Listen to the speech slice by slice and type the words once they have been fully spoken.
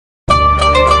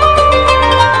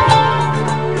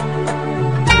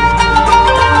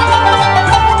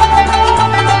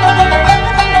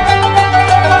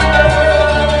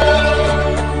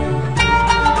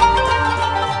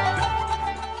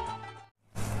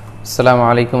আসসালামু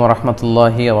আলাইকুম ওয়া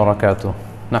রাহমাতুল্লাহি ওয়া বারাকাতুহু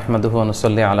নাহমাদুহু ওয়া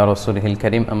নুসাল্লি আলা রাসূলিহিল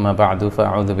কারীম আম্মা বা'দু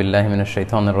ফাআউযু বিল্লাহি মিনাশ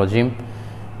শাইতানির রাজীম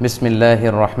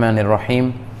বিসমিল্লাহির রাহমানির রাহিম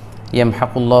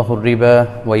ইয়ামহাকুল্লাহুর রিবা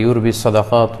ওয়া ইউরবিস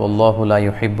সাদাকাত ওয়াল্লাহু লা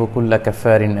ইউহিব্বু কুল্লা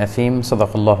কাফারিন আথীম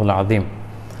সাদাকাল্লাহুল আযীম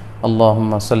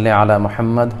আল্লাহুম্মা সাল্লি আলা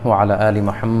মুহাম্মাদ ওয়া আলা আলি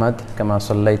মুহাম্মাদ কামা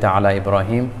সাল্লাইতা আলা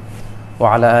ইব্রাহিম ওয়া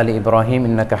আলা আলি ইব্রাহিম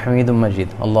ইন্নাকা হামিদুম মাজিদ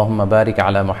আল্লাহুম্মা বারিক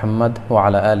আলা মুহাম্মাদ ওয়া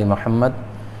আলা আলি মুহাম্মাদ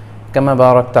কামা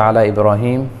বারাকতা আলা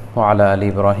ইব্রাহিম ওয়া আলা আলি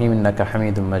ইব্রাহিম ইন্নাকা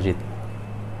হামিদুম মাজিদ।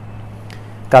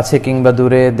 কাছে কিংবা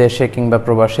দূরে, দেশে কিংবা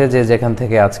প্রবাসে, যে যেখান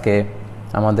থেকে আজকে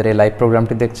আমাদের এই লাইভ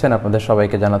প্রোগ্রামটি দেখছেন, আপনাদের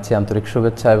সবাইকে জানাচ্ছি আন্তরিক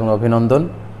শুভেচ্ছা এবং অভিনন্দন।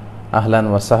 আহলান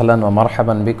ওয়া সাহলান ওয়া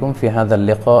মারহাবান বিকুম ফি হাযাল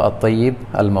লিকা আত-তাইয়িব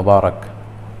আল মুবারাক।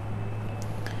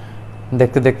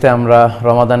 দেখতে দেখতে আমরা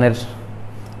রমাদানের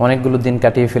অনেকগুলো দিন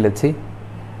কাটিয়ে ফেলেছি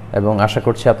এবং আশা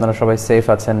করছি আপনারা সবাই সেফ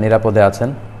আছেন, নিরাপদে আছেন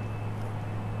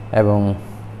এবং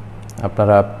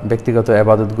আপনারা ব্যক্তিগত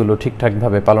ইবাদতগুলো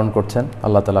ঠিকঠাকভাবে পালন করছেন।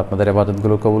 আল্লাহ তাআলা আপনাদের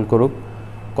ইবাদতগুলো কবুল করুক।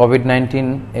 কোভিড-19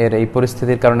 এর এই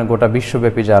পরিস্থিতির কারণে গোটা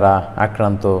বিশ্বব্যাপী যারা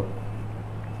আক্রান্ত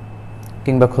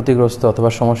কিংবা ক্ষতিগ্রস্ত অথবা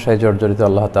সমস্যায় জর্জরিত,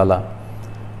 আল্লাহ তাআলা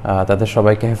তাদের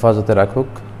সবাইকে হেফাজতে রাখুক।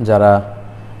 যারা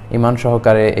ঈমান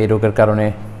সহকারে এই রোগের কারণে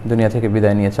দুনিয়া থেকে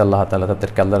বিদায় নিয়েছে, আল্লাহ তাআলা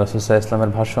তাদেরকে আল্লাহ রাসূল সাল্লাল্লাহু আলাইহি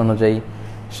ওয়াসাল্লামের ভাষ্য অনুযায়ী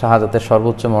শাহাদাতের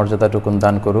সর্বোচ্চ মর্যাদাটুকুন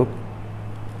দান করুক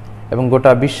এবং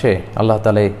গোটা বিশ্বে আল্লাহ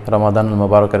তাআলা রমাদানুল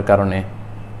মুবারকের কারণে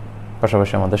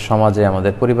পাশাপাশি আমাদের সমাজে,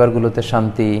 আমাদের পরিবারগুলোতে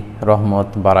শান্তি, রহমত,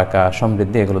 বারাকা,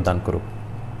 সমৃদ্ধি এগুলো দান করুক।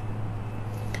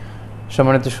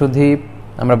 সম্মানিত সুধী,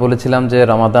 আমরা বলেছিলাম যে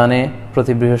রমাদানে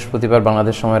প্রতি বৃহস্পতিবার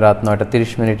বাংলাদেশ সময় রাত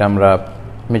 9:30 আমরা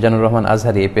মিজানুর রহমান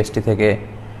আজহারি এই পেজটি থেকে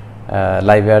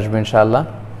লাইভে আসবো ইনশাআল্লাহ,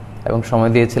 এবং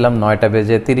সময় দিয়েছিলাম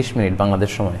 9:30 বাংলাদেশ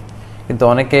সময়। কিন্তু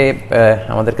অনেকে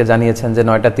আমাদেরকে জানিয়েছেন যে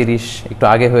 9:30 একটু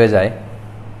আগে হয়ে যায়।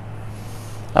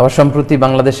 আবার সম্প্রতি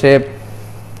বাংলাদেশে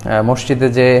মসজিদে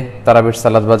যে তারাবির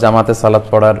সালাত বা জামাতে সালাত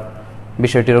পড়ার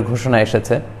বিষয়টিরও ঘোষণা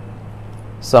এসেছে।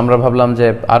 সো আমরা ভাবলাম যে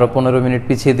আরও 15 মিনিট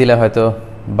পিছিয়ে দিলে হয়তো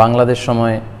বাংলাদেশ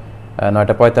সময়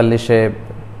 9:45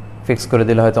 ফিক্স করে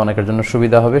দিলে হয়তো অনেকের জন্য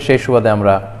সুবিধা হবে। সেই সুবাদে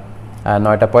আমরা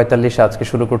 9:45 আজকে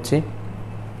শুরু করছি।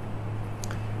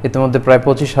 ইতিমধ্যে প্রায়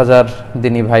 25,000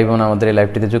 দিনী ভাই বোন আমাদের এই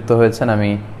লাইভটিতে যুক্ত হয়েছেন। আমি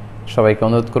সবাইকে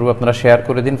অনুরোধ করব আপনারা শেয়ার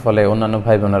করে দিন, ফলে অন্যান্য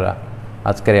ভাই বোনেরা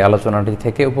আজকের এই আলোচনাটি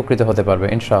থেকে উপকৃত হতে পারবে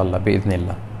ইনশাআল্লাহ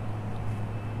বিইذنিল্লাহ।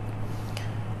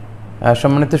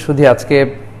 সম্মানিত সুধী, আজকে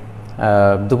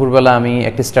দুপুরবেলা আমি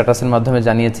একটি স্ট্যাটাসের মাধ্যমে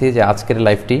জানিয়েছি যে আজকের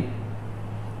লাইভটি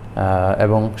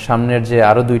এবং সামনের যে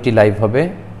আরও 2টি লাইভ হবে,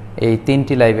 এই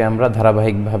 3টি লাইভে আমরা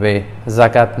ধারাবাহিকভাবে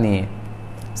যাকাত নিয়ে,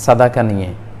 সাদাকা নিয়ে,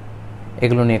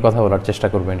 এগুলো নিয়ে কথা বলার চেষ্টা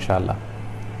করব ইনশাআল্লাহ।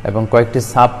 এবং কয়েকটি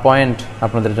সাব পয়েন্ট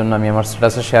আপনাদের জন্য আমি আমার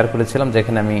স্ট্যাটাসে শেয়ার করেছিলাম,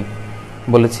 যেখানে আমি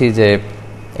বলেছি যে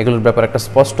এগুলোর ব্যাপারে একটা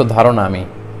স্পষ্ট ধারণা আমি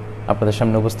আপনাদের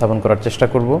সামনে উপস্থাপন করার চেষ্টা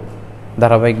করব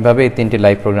ধারাবাহিকভাবে এই 3টি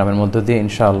লাইভ প্রোগ্রামের মধ্য দিয়ে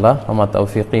ইনশাআল্লাহ। ওমা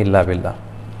তাওফীকি ইল্লা বিল্লাহ।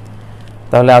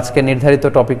 তাহলে আজকে নির্ধারিত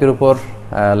টপিকের উপর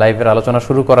লাইভের আলোচনা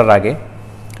শুরু করার আগে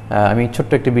আমি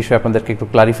ছোট্ট একটি বিষয় আপনাদেরকে একটু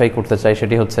ক্লারিফাই করতে চাই।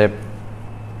 সেটি হচ্ছে,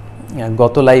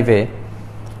 গত লাইভে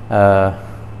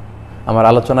আমার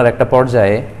আলোচনার একটা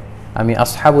পর্যায়ে আমি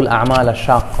আসহাবুল আমাল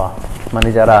আশ-শাক্কা, মানে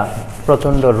যারা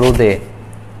প্রচণ্ড রোদে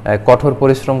কঠোর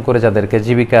পরিশ্রম করে যাদেরকে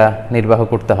জীবিকা নির্বাহ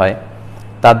করতে হয়,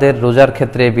 তাদের রোজার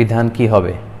ক্ষেত্রে বিধান কি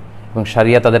হবে এবং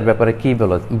শারিয়া তাদের ব্যাপারে কি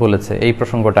বলেছে, এই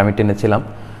প্রসঙ্গটা আমি টেনেছিলাম।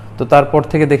 তো তারপর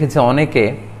থেকে দেখেছি অনেকে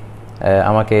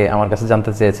আমার কাছে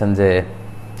জানতে চেয়েছেন যে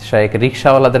শায়েখ,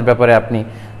 রিকশাওয়ালাদের ব্যাপারে আপনি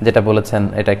যেটা বলেছেন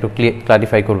এটা একটু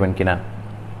ক্লারিফাই করবেন কিনা,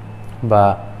 বা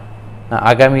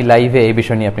আগামী লাইভে এই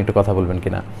বিষয় নিয়ে আপনি একটু কথা বলবেন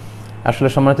কিনা। আসলে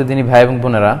সম্মানিত দিনী ভাই এবং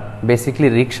বোনেরা, বেসিক্যালি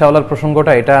রিকশাওয়ালার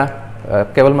প্রসঙ্গটা এটা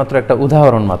কেবলমাত্র একটা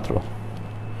উদাহরণ মাত্র।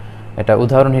 এটা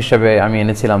উদাহরণ হিসেবে আমি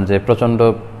এনেছিলাম যে প্রচণ্ড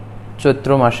চৈত্র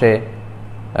মাসে,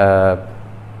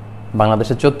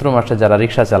 বাংলাদেশে চৈত্র মাসে যারা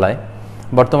রিক্সা চালায়,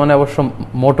 বর্তমানে অবশ্য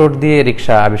মোটর দিয়ে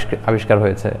রিক্সা আবিষ্কার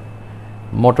হয়েছে,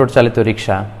 মোটর চালিত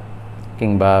রিক্সা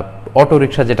কিংবা অটো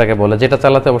রিক্সা যেটাকে বলে, যেটা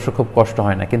চালাতে অবশ্য খুব কষ্ট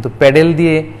হয় না, কিন্তু প্যাডেল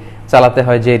দিয়ে চালাতে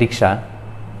হয় যে রিক্সা,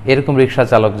 এরকম রিক্সা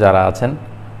চালক যারা আছেন,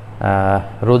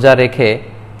 রোজা রেখে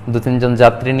 2-3 জন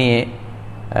যাত্রী নিয়ে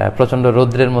প্রচণ্ড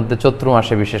রৌদ্রের মধ্যে চৈত্র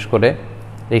মাসে বিশেষ করে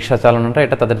রিক্সা চালানোটা,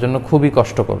 এটা তাদের জন্য খুবই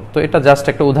কষ্টকর। তো এটা জাস্ট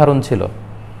একটা উদাহরণ ছিল,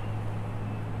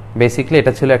 বেসিক্যালি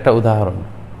এটা ছিল একটা উদাহরণ।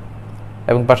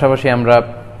 এবং পাশাপাশি আমরা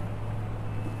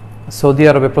সৌদি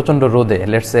আরবে প্রচণ্ড রোদে,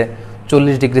 লেটসে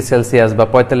 40 ডিগ্রি সেলসিয়াস বা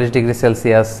 45 ডিগ্রি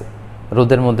সেলসিয়াস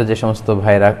রোদের মধ্যে যে সমস্ত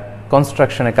ভাইরা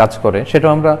কনস্ট্রাকশনে কাজ করে,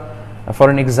 সেটাও আমরা ফর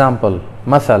এন এক্সাম্পল,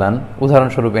 মাসালান,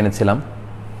 উদাহরণস্বরূপ এনেছিলাম।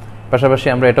 পাশাপাশি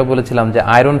আমরা এটাও বলেছিলাম যে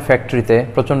আয়রন ফ্যাক্টরিতে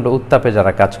প্রচণ্ড উত্তাপে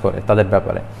যারা কাজ করে তাদের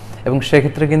ব্যাপারে। এবং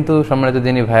সেক্ষেত্রে কিন্তু সম্মানিত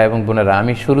দিনী ভাই এবং বোনেরা,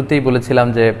 আমি শুরুতেই বলেছিলাম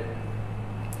যে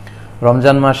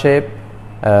রমজান মাসে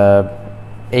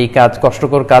এই কাজ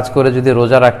কষ্টকর কাজ করে যদি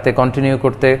রোজা রাখতে কন্টিনিউ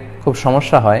করতে খুব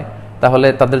সমস্যা হয়, তাহলে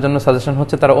তাদের জন্য সাজেশন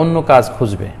হচ্ছে তারা অন্য কাজ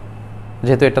খুঁজবে,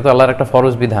 যেহেতু এটা তো আল্লাহর একটা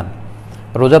ফরজ বিধান,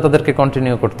 রোজা তাদেরকে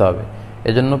কন্টিনিউ করতে হবে।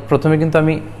 এজন্য প্রথমে কিন্তু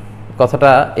আমি কথাটা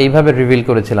এইভাবে রিভিল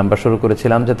করেছিলাম বা শুরু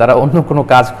করেছিলাম যে তারা অন্য কোনো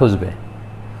কাজ খুঁজবে,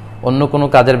 অন্য কোনো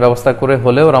কাজের ব্যবস্থা করে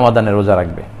হলেও রমাদানে রোজা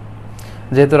রাখবে।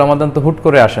 যেহেতু রমাদান তো হুট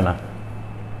করে আসে না,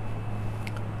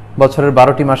 বছরের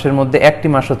 12টি মাসের মধ্যে একটি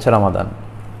মাস হচ্ছে রমাদান।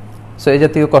 সো এই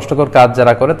জাতীয় কষ্টকর কাজ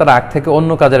যারা করে তারা আগ থেকে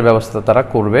অন্য কাজের ব্যবস্থা তারা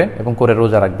করবে এবং করে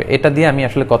রোজা রাখবে, এটা দিয়ে আমি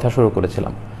আসলে কথা শুরু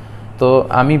করেছিলাম। তো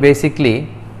আমি বেসিকলি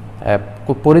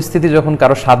পরিস্থিতি যখন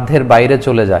কারো সাধ্যের বাইরে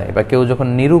চলে যায় বা কেউ যখন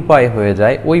নিরুপায় হয়ে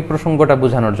যায়, ওই প্রসঙ্গটা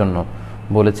বোঝানোর জন্য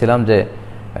বলেছিলাম যে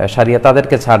শারিয়া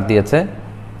তাদেরকে ছাড় দিয়েছে,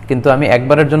 কিন্তু আমি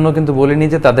একবারের জন্য কিন্তু বলিনি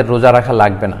যে তাদের রোজা রাখা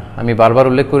লাগবে না। আমি বারবার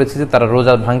উল্লেখ করেছি যে তারা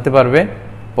রোজা ভাঙতে পারবে,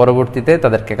 পরবর্তীতে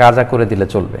তাদেরকে কাজা করে দিলে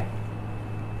চলবে।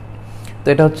 তো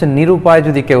এটা হচ্ছে নিরুপায়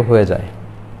যদি কেউ হয়ে যায়,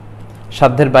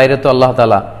 সাধ্যের বাইরে তো আল্লাহ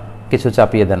তাআলা কিছু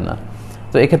চাপিয়ে দেন না।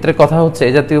 তো এক্ষেত্রে কথা হচ্ছে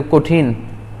এই জাতীয় কঠিন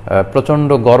প্রচণ্ড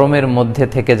গরমের মধ্যে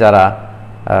থেকে যারা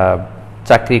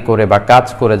চাকরি করে বা কাজ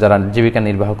করে যারা জীবিকা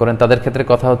নির্বাহ করেন, তাদের ক্ষেত্রে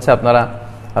কথা হচ্ছে আপনারা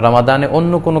রমাদানে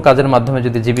অন্য কোনো কাজের মাধ্যমে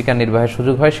যদি জীবিকা নির্বাহের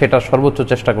সুযোগ হয় সেটা সর্বোচ্চ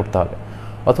চেষ্টা করতে হবে,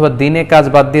 অথবা দিনে কাজ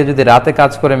বাদ দিয়ে যদি রাতে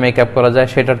কাজ করে মেকআপ করা যায়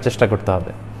সেটার চেষ্টা করতে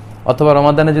হবে, অথবা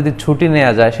রমাদানে যদি ছুটি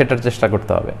নেওয়া যায় সেটার চেষ্টা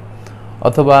করতে হবে,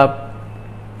 অথবা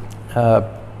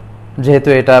যেহেতু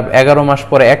এটা 11 মাস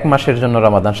পরে 1 মাসের জন্য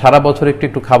রমাদান, সারা বছর একটু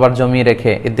একটু খাবার জমিয়ে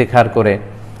রেখে ইদ্তিখার করে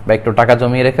বা একটু টাকা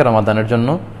জমিয়ে রেখে রমাদানের জন্য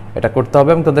এটা করতে হবে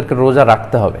এবং তাদেরকে রোজা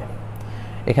রাখতে হবে।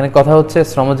 এখানে কথা হচ্ছে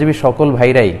শ্রমজীবী সকল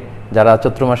ভাইরাই যারা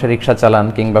চৈত্র মাসে রিক্সা চালান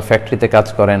কিংবা ফ্যাক্টরিতে কাজ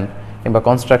করেন কিংবা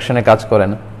কনস্ট্রাকশনে কাজ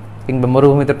করেন কিংবা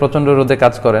মরুভূমিতে প্রচণ্ড রোদে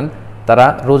কাজ করেন, তারা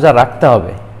রোজা রাখতে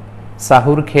হবে।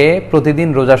 সাহুর খেয়ে প্রতিদিন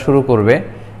রোজা শুরু করবে,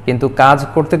 কিন্তু কাজ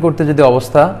করতে করতে যদি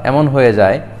অবস্থা এমন হয়ে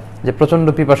যায় যে প্রচণ্ড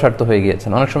পিপাসার্থ হয়ে গিয়েছেন,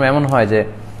 অনেক সময় এমন হয় যে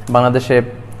বাংলাদেশে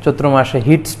চৈত্র মাসে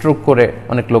হিট স্ট্রোক করে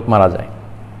অনেক লোক মারা যায়।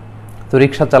 তো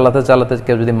রিক্সা চালাতে চালাতে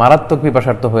কেউ যদি মারাত্মক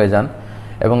পিপাসার্থ হয়ে যান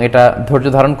এবং এটা ধৈর্য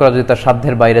ধারণ করা যদি তার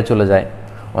সাধ্যের বাইরে চলে যায়,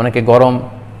 অনেকে গরম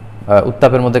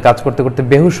উত্তাপের মধ্যে কাজ করতে করতে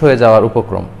বেহুশ হয়ে যাওয়ার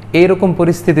উপক্রম, এইরকম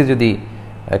পরিস্থিতি যদি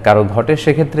কারো ঘটে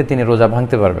সেক্ষেত্রে তিনি রোজা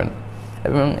ভাঙতে পারবেন।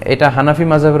 এবং এটা হানাফি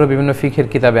মাযহাবেরও বিভিন্ন ফিকহের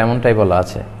কিতাবে এমনটাই বলা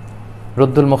আছে।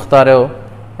 রদ্দুল মুখতারেও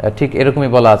ঠিক এরকমই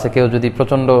বলা আছে, কেউ যদি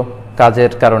প্রচণ্ড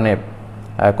কাজের কারণে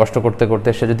কষ্ট করতে করতে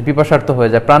সে যদি পিপাসার্থ হয়ে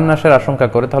যায়, প্রাণনাশের আশঙ্কা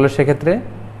করে, তাহলে সেক্ষেত্রে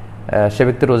সে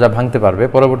ব্যক্তি রোজা ভাঙতে পারবে,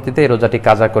 পরবর্তীতে এই রোজাটি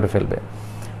কাজা করে ফেলবে।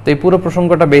 তো এই পুরো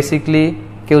প্রসঙ্গটা বেসিকলি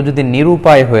কেউ যদি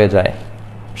নিরুপায় হয়ে যায়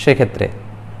সেক্ষেত্রে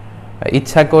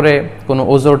ইচ্ছা করে কোনো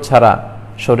ওজোর ছাড়া,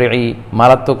 শরীয়ী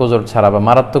মারাত্মক ওজোর ছাড়া বা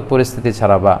মারাত্মক পরিস্থিতি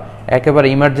ছাড়া বা একেবারে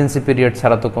ইমার্জেন্সি পিরিয়ড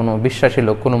ছাড়া তো কোনো বিশ্বাসী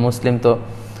লোক, কোনো মুসলিম তো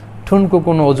ঠুনকো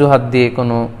কোনো অজুহাত দিয়ে,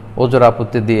 কোনো ওজোর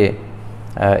আপত্তি দিয়ে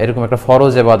এরকম একটা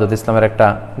ফরজ ইবাদত, ইসলামের একটা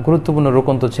গুরুত্বপূর্ণ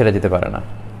রুকন তো ছেড়ে দিতে পারে না।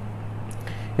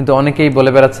 কিন্তু অনেকেই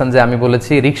বলে বেড়াচ্ছেন যে আমি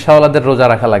বলেছি রিক্সাওয়ালাদের রোজা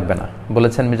রাখা লাগবে না,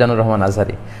 বলেছেন মিজানুর রহমান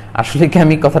আজহারি। আসলে কি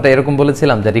আমি কথাটা এরকম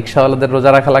বলেছিলাম যে রিক্সাওয়ালাদের রোজা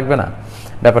রাখা লাগবে না?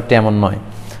 ব্যাপারটি এমন নয়,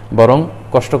 বরং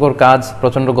কষ্টকর কাজ,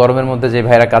 প্রচণ্ড গরমের মধ্যে যে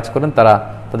ভাইরা কাজ করেন তারা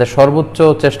তাদের সর্বোচ্চ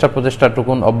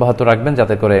প্রচেষ্টাটুকুন অব্যাহত রাখবেন,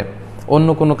 যাতে করে অন্য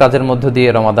কোনো কাজের মধ্য দিয়ে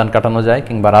রমাদান কাটানো যায়,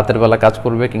 কিংবা রাতের বেলা কাজ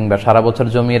করবে, কিংবা সারা বছর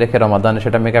জমিয়ে রেখে রমাদানে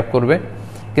সেটা মেকআপ করবে,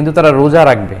 কিন্তু তারা রোজা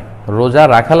রাখবে। রোজা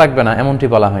রাখা লাগবে না এমনটি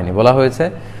বলা হয়নি, বলা হয়েছে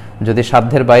যদি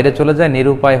সাধ্যের বাইরে চলে যায়,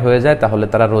 নিরুপায় হয়ে যায়, তাহলে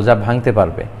তারা রোজা ভাঙতে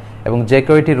পারবে, এবং যে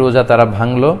কয়টি রোজা তারা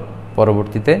ভাঙলো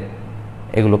পরবর্তীতে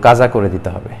এগুলো কাজা করে দিতে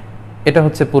হবে। এটা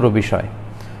হচ্ছে পুরো বিষয়।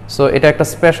 সো এটা একটা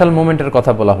স্পেশাল মোমেন্টের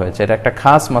কথা বলা হয়েছে, এটা একটা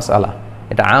খাস মাসআলা।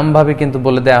 এটা আমভাবে কিন্তু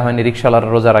বলে দেওয়া হয়নি রিক্সাওয়ালারা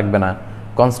রোজা রাখবে না,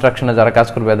 কনস্ট্রাকশনে যারা কাজ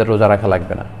করবে এদের রোজা রাখা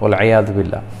লাগবে না, বলে আয়াযু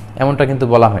বিল্লাহ, এমনটা কিন্তু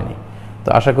বলা হয়নি। তো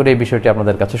আশা করি এই বিষয়টি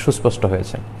আপনাদের কাছে সুস্পষ্ট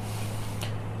হয়েছে।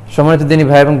 সম্মানিত দিনী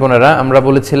ভাই এবং বোনেরা, আমরা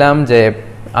বলেছিলাম যে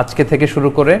আজকে থেকে শুরু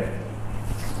করে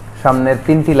সামনের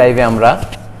 3টি লাইভে আমরা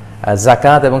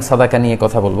যাকাত এবং সাদাকা নিয়ে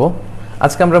কথা বলবো।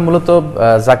 আজকে আমরা মূলত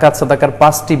যাকাত সাদাকার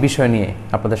 5টি বিষয় নিয়ে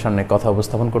আপনাদের সামনে কথা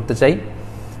উপস্থাপন করতে চাই।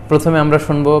 প্রথমে আমরা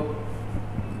শুনব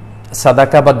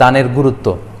সাদাকা বা দানের গুরুত্ব,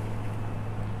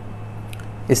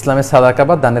 ইসলামে সাদাকা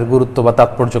বা দানের গুরুত্ব বা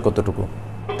তাৎপর্য কতটুকু।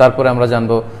 তারপরে আমরা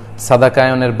জানব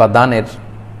সাদাকায়নের বা দানের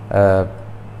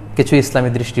কিছু ইসলামী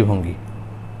দৃষ্টিভঙ্গি।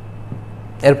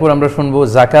 এরপর আমরা শুনব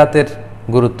যাকাতের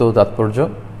গুরুত্ব ও তাৎপর্য।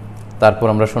 তারপর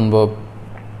আমরা শুনব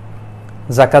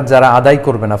যাকাত যারা আদায়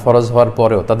করবে না ফরজ হওয়ার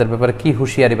পরেও তাদের ব্যাপারে কি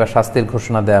হুঁশিয়ারি বা শাস্তির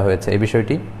ঘোষণা দেওয়া হয়েছে এই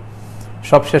বিষয়টি।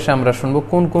 সবশেষে আমরা শুনব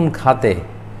কোন কোন খাতে,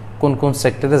 কোন কোন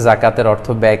সেক্টরে যাকাতের অর্থ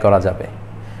ব্যয় করা যাবে।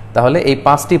 তাহলে এই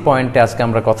 5টি পয়েন্টে আজকে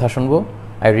আমরা কথা শুনবো।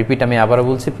 আমি আবারও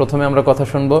বলছি, প্রথমে আমরা কথা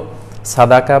শুনবো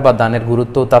সাদাকা বা দানের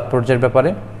গুরুত্ব ও তাৎপর্যের ব্যাপারে।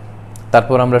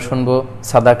 তারপর আমরা শুনবো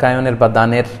সাদাকায়নের বা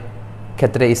দানের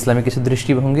ক্ষেত্রে ইসলামী কিছু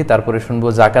দৃষ্টিভঙ্গি। তারপরে শুনবো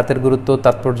যাকাতের গুরুত্ব ও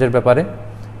তাৎপর্যের ব্যাপারে।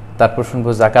 তারপর শুনবো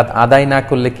জাকাত আদায় না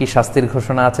করলে কি শাস্তির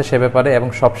ঘোষণা আছে সে ব্যাপারে, এবং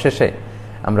সবশেষে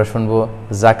আমরা শুনবো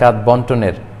জাকাত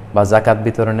বন্টনের বা জাকাত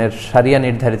বিতরণের শারিয়া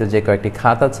নির্ধারিত যে কয়েকটি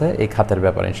খাত আছে এই খাতের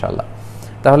ব্যাপারে ইনশাআল্লাহ।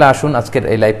 তাহলে আসুন আজকের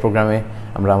এই লাইভ প্রোগ্রামে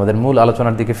আমরা আমাদের মূল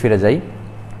আলোচনার দিকে ফিরে যাই।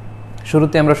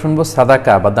 শুরুতে আমরা শুনবো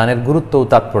সাদাকা বা দানের গুরুত্ব ও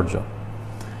তাৎপর্য।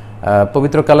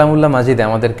 পবিত্র কালামুল্লাহ মাজিদে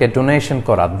আমাদেরকে ডোনেশন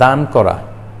করা, দান করা,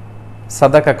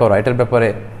 সাদাকা করা, এটার ব্যাপারে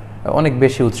অনেক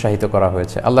বেশি উৎসাহিত করা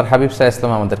হয়েছে। আল্লাহর হাবিব সাল্লাল্লাহু আলাইহি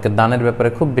ওয়াসাল্লাম আমাদেরকে দানের ব্যাপারে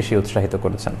খুব বেশি উৎসাহিত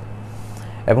করেছেন,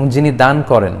 এবং যিনি দান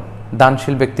করেন,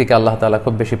 দানশীল ব্যক্তিকে আল্লাহ তাআলা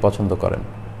খুব বেশি পছন্দ করেন,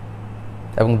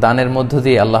 এবং দানের মধ্য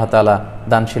দিয়ে আল্লাহ তাআলা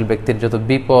দানশীল ব্যক্তির যত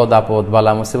বিপদ আপদ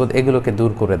বালা মুসিবত এগুলোকে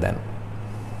দূর করে দেন।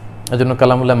 এজন্য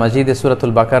কালামুল্লাহ মাজিদে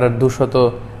সূরাতুল বাকারার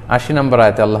 280 নম্বর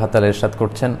আয়াতে আল্লাহ তাআলা ইরশাদ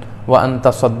করছেন, ওয়া আন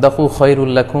তাসাদ্দাকু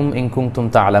খায়রুল লাকুম ইন কুনতুম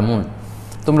তা'লামুন,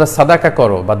 তোমরা সাদাকা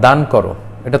করো বা দান করো,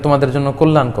 এটা তোমাদের জন্য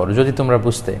কল্যাণকর যদি তোমরা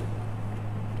বুঝতে।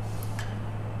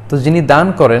 তো যিনি দান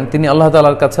করেন তিনি আল্লাহ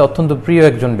তাআলার কাছে অত্যন্ত প্রিয়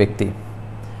একজন ব্যক্তি,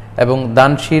 এবং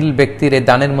দানশীল ব্যক্তির এই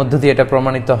দানের মধ্য দিয়ে এটা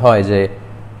প্রমাণিত হয় যে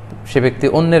সে ব্যক্তি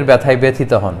অন্যের ব্যথায়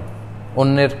ব্যথিত হন,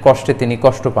 অন্যের কষ্টে তিনি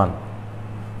কষ্ট পান,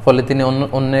 ফলে তিনি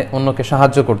অন্যকে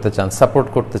সাহায্য করতে চান, সাপোর্ট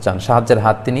করতে চান, সাহায্যের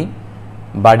হাত তিনি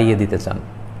বাড়িয়ে দিতে চান।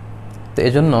 তো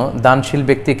এজন্য দানশীল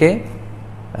ব্যক্তিকে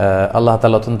আল্লাহ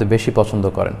তাআলা অত্যন্ত বেশি পছন্দ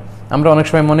করেন। আমরা অনেক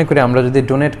সময় মনে করি আমরা যদি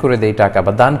ডোনেট করে দিই টাকা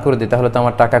বা দান করে দিই তাহলে তো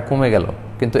আমার টাকা কমে গেল,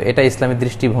 কিন্তু এটা ইসলামী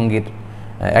দৃষ্টিভঙ্গির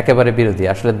একেবারে বিরোধী।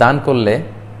 আসলে দান করলে,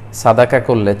 সাদাকা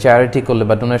করলে, চ্যারিটি করলে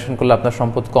বা ডোনেশন করলে আপনার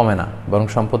সম্পদ কমে না, বরং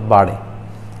সম্পদ বাড়ে।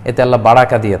 এতে আল্লাহ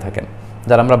বারাকা দিয়ে থাকেন।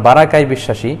 যারা আমরা বারাকায়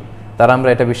বিশ্বাসী তারা আমরা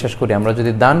এটা বিশ্বাস করি, আমরা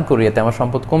যদি দান করি এতে আমার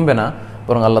সম্পদ কমবে না,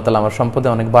 বরং আল্লাহ তাআলা আমার সম্পদে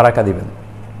অনেক বারাকা দিবেন।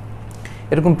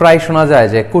 এরকম প্রায় শোনা যায়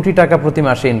যে কোটি টাকা প্রতি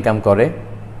মাসে ইনকাম করে,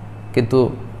 কিন্তু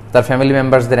তার ফ্যামিলি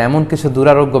মেম্বার্সদের এমন কিছু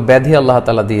দুরারোগ্য ব্যাধি আল্লাহ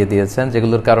তাআলা দিয়ে দিয়েছেন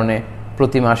যেগুলোর কারণে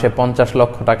প্রতি মাসে 50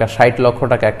 লক্ষ টাকা, 60 লক্ষ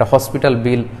টাকা একটা হসপিটাল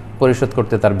বিল পরিশোধ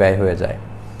করতে তার ব্যয় হয়ে যায়,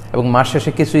 এবং মাস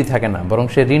শেষে কিছুই থাকে না, বরং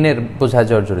সে ঋণের বোঝায়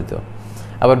জর্জরিত।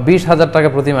 আবার 20,000 টাকা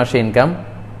প্রতি মাসে ইনকাম,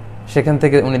 সেখান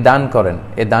থেকে উনি দান করেন,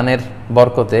 এই দানের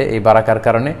বরকতে, এই বারাকার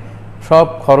কারণে সব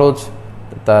খরচ,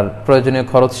 তার প্রয়োজনীয়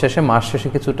খরচ শেষে মাস শেষে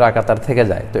কিছু টাকা তার থেকে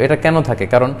যায়। তো এটা কেন থাকে?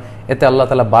 কারণ এতে আল্লাহ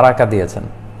তাআলা বারাকা দিয়েছেন।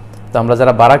 তো আমরা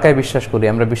যারা বারাকায় বিশ্বাস করি,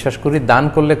 আমরা বিশ্বাস করি দান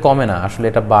করলে কমে না, আসলে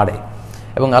এটা বাড়ে।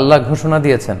 এবং আল্লাহ ঘোষণা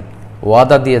দিয়েছেন,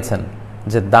 ওয়াদা দিয়েছেন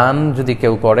যে দান যদি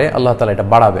কেউ করে আল্লাহ তাআলা এটা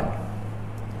বাড়াবেন,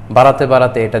 বাড়াতে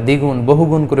বাড়াতে এটা দ্বিগুণ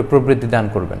বহুগুণ করে প্রবৃদ্ধি দান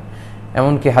করবেন।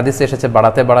 এমনকি হাদিসে এসেছে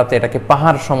বাড়াতে বাড়াতে এটাকে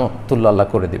পাহাড় সমতুল্য আল্লাহ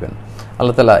করে দিবেন।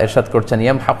 আল্লাহ তাআলা ইরশাদ করছেন,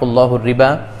 ইয়ামহাকুল্লাহুর রিবা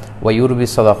ওয়া ইউরবি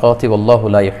সাদাকাতি ওয়াল্লাহু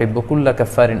লা ইউহিব্বু কুল্লা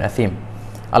কাফারিন আথিম।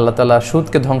 আল্লাহ তাআলা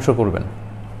সুদকে ধ্বংস করবেন,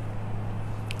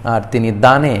 আর তিনি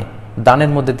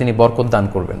দানের মধ্যে তিনি বরকত দান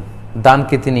করবেন,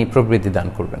 দানকে তিনি প্রবৃদ্ধি দান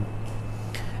করবেন,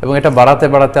 এবং এটা বাড়াতে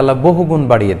বাড়াতে আল্লাহ বহুগুণ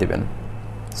বাড়িয়ে দিবেন।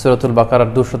 সূরাতুল বাকারার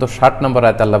 260 নম্বর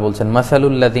আয়াতে আল্লাহ বলছেন,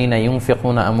 মাসালুল লাযীনা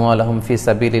ইউনফিকুনা আমওয়ালাহুম ফি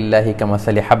সাবিলিল্লাহি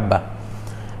কামাসালি হাব্বা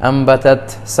আমবাতাত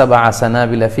সাবআ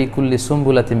সানাবিলা ফি কুল্লি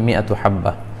সুমবুলাতিন মিআতু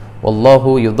হাব্বা ওয়াল্লাহু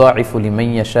ইউদাঈফু লিমান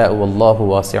ইয়াশাউ ওয়াল্লাহু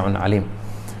ওয়াসিউন আলিম।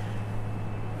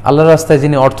 আল্লাহর রাস্তায়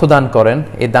যিনি অর্থ দান করেন,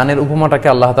 এই দানের উপমাটাকে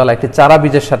আল্লাহ তাআলা একটি চারা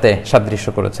বীজের সাথে সাদৃশ্য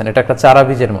করেছেন। এটা একটা চারা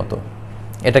বীজের মতো,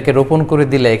 এটাকে রোপণ করে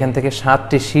দিলে এখান থেকে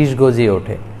 7টি শীষ গজিয়ে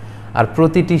ওঠে, আর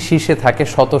প্রতিটি শীষে থাকে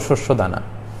শত শস্য দানা।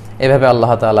 এভাবে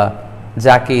আল্লাহ তাআলা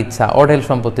যাকে ইচ্ছা অঢেল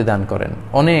সম্পত্তি দান করেন,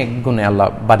 অনেক গুণে আল্লাহ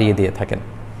বাড়িয়ে দিয়ে থাকেন।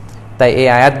 তাই এই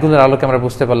আয়াতগুলোর আলোকে আমরা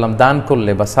বুঝতে পারলাম দান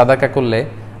করলে বা সাদাকা করলে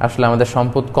আসলে আমাদের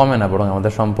সম্পদ কমে না, বরং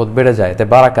আমাদের সম্পদ বেড়ে যায়, এতে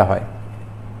বারাকা হয়।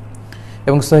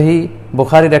 এবং সহিহ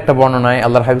বুখারীর একটা বর্ণনায়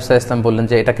আল্লাহর হাবিব সাল্লাল্লাহু আলাইহি ওয়াসাল্লাম বললেন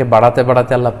যে এটাকে বাড়াতে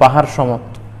বাড়াতে আল্লাহ পাহাড় সম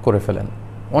করে ফেলেন,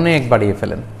 অনেক বাড়িয়ে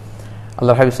ফেলেন।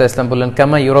 আল্লাহর হাবিব সাল্লাল্লাহু আলাইহি ওয়াসাল্লাম বললেন,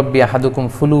 কামা ইউরাব্বি আহাদুকুম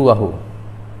ফুলুয়াহু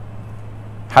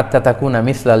হাত্তা তাকুনা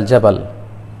মিসলাল জাবাল।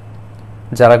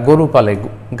 যারা গরু পালে,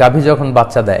 গাভী যখন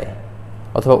বাচ্চা দেয়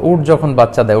অথবা উট যখন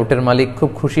বাচ্চা দেয়, উটের মালিক খুব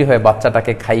খুশি হয়ে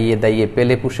বাচ্চাটাকে খাইয়ে দাইয়ে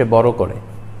পেলে পুষে বড় করে।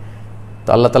 তো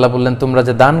আল্লাহ তাআলা বললেন, তোমরা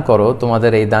যে দান করো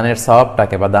তোমাদের এই দানের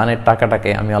সওয়াবটাকে বা দানের টাকাটাকে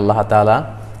আমি আল্লাহ তাআলা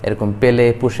এরকম পেলে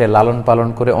পুষে লালন পালন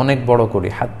করে অনেক বড় করি,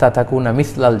 হাত্তা তাকুনা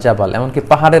মিসলাল জাবাল, এমনকি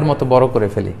পাহাড়ের মতো বড় করে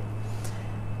ফেলি,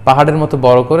 পাহাড়ের মতো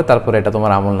বড় করে তারপরে এটা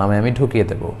তোমার আমল নামে আমি ঢুকিয়ে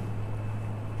দেব।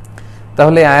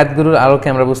 তাহলে আয়াতগুলোর আলোকে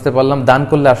আমরা বুঝতে পারলাম দান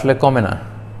করলে আসলে কমে না,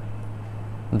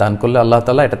 দান করলে আল্লাহ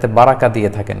তাআলা এটাতে বারাকা দিয়ে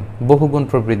থাকেন, বহুগুণ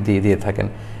প্রবৃদ্ধি দিয়ে থাকেন,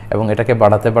 এবং এটাকে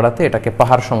বাড়াতে বাড়াতে এটাকে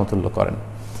পাহাড় সমতুল্য করেন।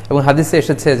 এবং হাদিসে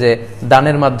এসেছে যে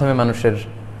দানের মাধ্যমে মানুষের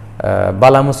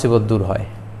বালা মুসিবত দূর হয়,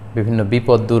 বিভিন্ন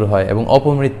বিপদ দূর হয়, এবং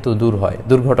অপমৃত্যু দূর হয়,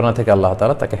 দুর্ঘটনা থেকে আল্লাহ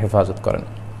তাআলা তাকে হেফাজত করেন।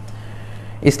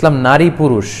 ইসলাম নারী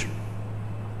পুরুষ,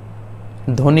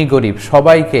 ধনী গরিব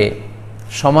সবাইকে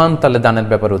সমান তালে দানের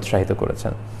ব্যাপারে উৎসাহিত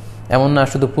করেছেন। এমন না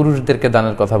শুধু পুরুষদেরকে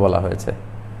দানের কথা বলা হয়েছে,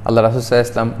 আল্লাহ রাসূল সাল্লাল্লাহু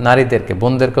আলাইহি ওয়াসাল্লাম নারীদেরকে,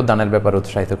 বোনদেরকেও দানের ব্যাপারে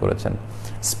উৎসাহিত করেছেন।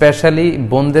 স্পেশালি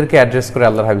বোনদেরকে অ্যাড্রেস করে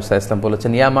আল্লাহ হাবিব সাল্লাল্লাহু আলাইহি ওয়াসাল্লাম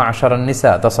বলেছেন, ইয়া মা'আশারান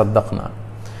নিসা তাসাদ্দাকনা।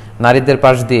 নারীদের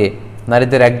পাশ দিয়ে,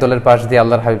 নারীদের এক দলের পাশ দিয়ে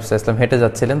আল্লাহর হাবিব সাল্লাল্লাহু আলাইহি ওয়াসাল্লাম হেঁটে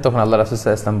যাচ্ছিলেন, তখন আল্লাহ রাসূল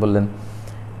সাল্লাল্লাহু আলাইহি ওয়াসাল্লাম বললেন,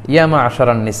 ইয়া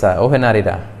মা'আশারান নিসা, ওহে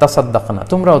নারীরা, তাসাদ্দাকনা,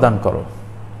 তোমরাও দান করো,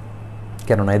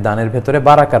 কেননা এই দানের ভেতরে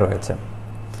বারাকা রয়েছে।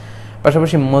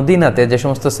 পাশাপাশি মদিনাতে যে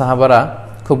সমস্ত সাহাবারা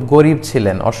খুব গরিব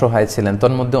ছিলেন, অসহায় ছিলেন,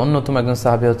 তোর মধ্যে অন্যতম একজন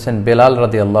সাহাবী হচ্ছেন বেলাল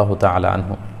রাদিয়াল্লাহু তাআলা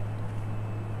আনহু।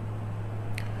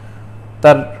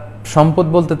 তার সম্পদ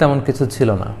বলতে তেমন কিছু ছিল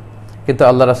না, কিন্তু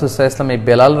আল্লাহ রাসূল সাল্লাল্লাহু আলাইহি ওয়াসাল্লাম এই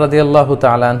বেলাল রাদিয়াল্লাহু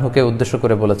তাআলা আনহুকে উদ্দেশ্য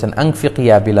করে বলেছেন, আনফিক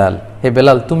ইয়া বিলাল, হে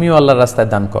বেলাল তুমিও আল্লাহর রাস্তায়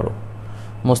দান করো।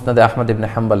 মুসনাদে আহমদ ইবনে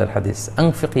হাম্বলের হাদিস,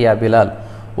 আনফিক ইয়া বিলাল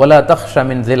ওয়ালা তাখশা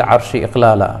মিন যিল আরশি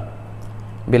ইকলালা।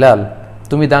 বিলাল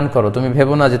তুমি দান করো, তুমি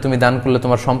ভেবো না যে তুমি দান করলে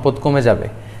তোমার সম্পদ কমে যাবে,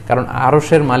 কারণ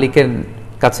আরশের মালিকের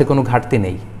কাছে কোনো ঘাটতি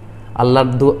নেই, আল্লাহর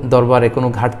দরবারে কোনো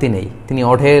ঘাটতি নেই, তিনি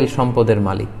অঢেল সম্পদের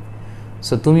মালিক।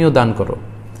 সো তুমিও দান করো।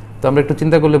 তো আমরা একটু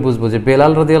চিন্তা করলে বুঝবো যে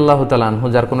বেলাল রাদিয়াল্লাহু তাআলা আনহু,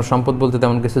 যার কোনো সম্পদ বলতে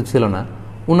তেমন কিছু ছিল না,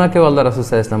 উনাকেও আল্লাহ রাসূল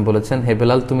সাল্লাল্লাহু আলাইহি ওয়াসাল্লাম বলেছেন, হে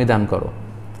বেলাল তুমি দান করো,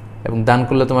 এবং দান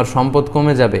করলে তোমার সম্পদ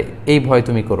কমে যাবে এই ভয়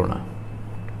তুমি করো না।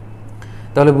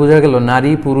 তাহলে বোঝা গেল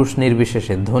নারী পুরুষ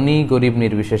নির্বিশেষে, ধনী গরিব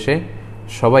নির্বিশেষে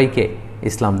সবাইকে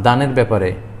ইসলাম দানের ব্যাপারে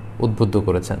উদ্বুদ্ধ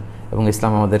করেছেন, এবং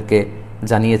ইসলাম আমাদেরকে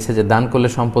জানিয়েছে যে দান করলে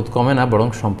সম্পদ কমে না, বরং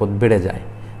সম্পদ বেড়ে যায়।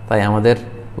 তাই আমাদের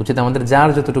উচিত আমাদের যার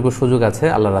যতটুকু সুযোগ আছে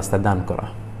আল্লাহর রাস্তায় দান করা।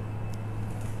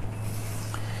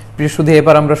 প্রিয় শুধু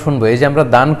এবার আমরা শুনবো, এই যে আমরা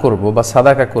দান করব বা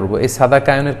সাদাকা করব, এই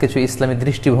সাদাকায়নের কিছু ইসলামী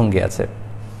দৃষ্টিভঙ্গি আছে।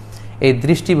 এই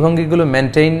দৃষ্টিভঙ্গিগুলো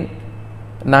মেনটেইন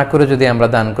না করে যদি আমরা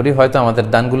দান করি, হয়তো আমাদের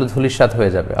দানগুলো ধূলিসাৎ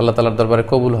হয়ে যাবে, আল্লাহ তাআলার দরবারে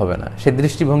কবুল হবে না। সেই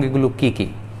দৃষ্টিভঙ্গিগুলো কি কি?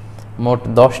 মোট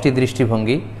 10টি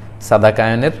দৃষ্টিভঙ্গি,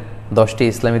 সাদাকায়নের 10টি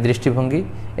ইসলামী দৃষ্টিভঙ্গি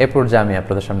এ পর্যায়ে আমি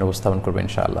আপনাদের সামনে উপস্থাপন করবো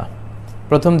ইনশাআল্লাহ।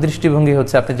 প্রথম দৃষ্টিভঙ্গি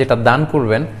হচ্ছে, আপনি যেটা দান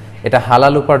করবেন এটা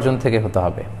হালাল উপার্জন থেকে হতে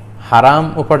হবে। হারাম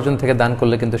উপার্জন থেকে দান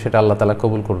করলে কিন্তু সেটা আল্লাহ তাআলা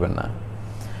কবুল করবেন না।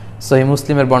 সহিহ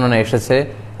মুসলিমের বর্ণনা এসেছে,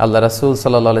 আল্লাহ রাসূল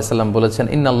সাল্লাল্লাহু আলাইহি সাল্লাম বলেছেন,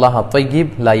 ইন্নাল্লাহা তাইয়্যিব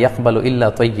লা ইয়াকবালু ইল্লা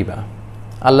তাইয়্যিবা।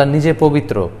 আল্লাহ নিজে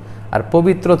পবিত্র, আর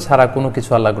পবিত্র ছাড়া কোনো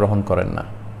কিছু আল্লাহ গ্রহণ করেন না।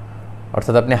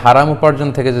 অর্থাৎ আপনি হারাম উপার্জন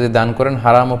থেকে যদি দান করেন,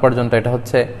 হারাম উপার্জনটা এটা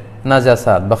হচ্ছে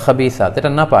নাজাসাত বা খাবিসাত, এটা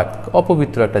নাপাক,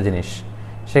 অপবিত্র একটা জিনিস,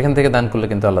 সেখান থেকে দান করলে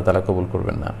কিন্তু আল্লাহ তাআলা কবুল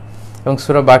করবেন না। এবং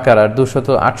সূরা বাকারার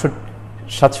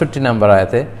 267 নম্বর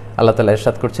আয়াতে আল্লাহ তাআলা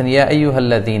ইরশাদ করছেন, ইয়া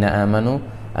আইয়ুহাল্লাযীনা আমানু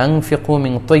আনফিকু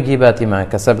মিন তাইয়্যিবাতি মা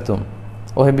কাসাবতুম।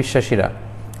 ওহে বিশ্বাসীরা,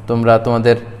 তোমরা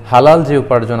তোমাদের হালাল যে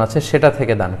উপার্জন আছে সেটা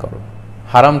থেকে দান করো,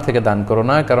 হারাম থেকে দান করো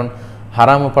না, কারণ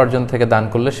হারাম উপার্জন থেকে দান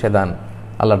করলে সে দান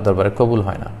আল্লাহর দরবারে কবুল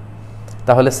হয় না।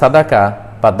 তাহলে সাদাকা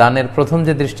বা দানের প্রথম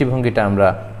যে দৃষ্টিভঙ্গিটা আমরা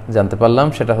জানতে পারলাম,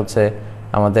 সেটা হচ্ছে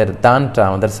আমাদের দানটা,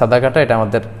 আমাদের সাদাকাটা, এটা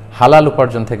আমাদের হালাল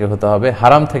উপার্জন থেকে হতে হবে,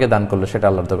 হারাম থেকে দান করলে সেটা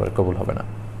আল্লাহর দরবারে কবুল হবে না।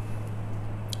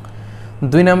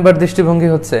 2 নম্বর দৃষ্টিভঙ্গি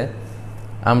হচ্ছে,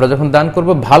 আমরা যখন দান করব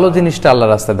ভালো জিনিসটা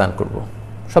আল্লাহর রাস্তায় দান করব,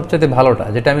 সবচাইতে ভালোটা,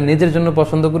 যেটা আমি নিজের জন্য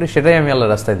পছন্দ করি সেটাই আমি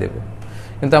আল্লাহর রাস্তায় দেব।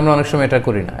 কিন্তু আমরা অনেক সময় এটা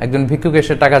করি না। একজন ভিক্ষুক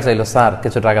এসে টাকা চাইলো, স্যার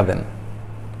কিছু টাকা দেন,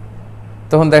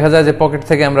 তখন দেখা যায় যে পকেট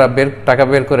থেকে আমরা টাকা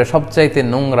বের করে সবচাইতে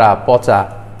নোংরা, পচা,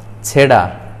 ছেঁড়া,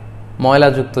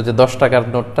 ময়লাযুক্ত যে 10 টাকার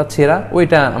নোটটা ছেঁড়া,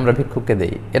 ওইটা আমরা ভিক্ষুককে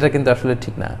দেই। এটা কিন্তু আসলে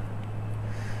ঠিক না।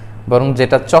 বরং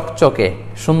যেটা চকচকে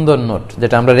সুন্দর নোট,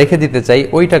 যেটা আমরা রেখে দিতে চাই,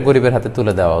 ওইটা গরিবের হাতে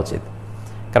তুলে দেওয়া উচিত।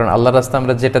 কারণ আল্লাহর রাস্তায়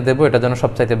আমরা যেটা দেবো এটা যেন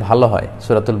সবচাইতে ভালো হয়।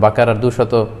 সূরাতুল বাকারার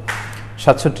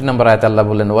 267 নম্বর আয়াতে আল্লাহ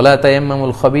বললেন, ওয়ালা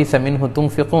তায়াম্মামুল খাবিসা মিনহু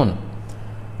তুনফিকুন।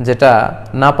 যেটা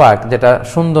নাপাক, যেটা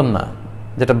সুন্দর না,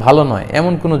 যেটা ভালো নয়,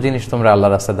 এমন কোনো জিনিস তোমরা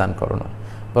আল্লাহর রাস্তায় দান করো না,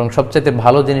 বরং সবচাইতে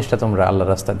ভালো জিনিসটা তোমরা আল্লাহর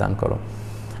রাস্তায় দান করো।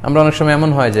 আমরা অনেক সময়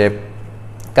এমন হয় যে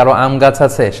কারো আম গাছ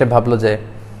আছে, সে ভাবলো যে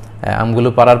আমগুলো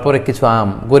পাড়ার পরে কিছু আম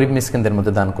গরিব মিসকিনদের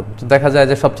মধ্যে দান করবো। তো দেখা যায়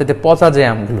যে সবচাইতে পচা যে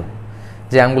আমগুলো,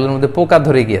 যে আমগুলোর মধ্যে পোকা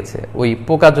ধরে গিয়েছে, ওই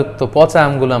পোকাযুক্ত পচা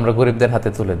আমগুলো আমরা গরিবদের হাতে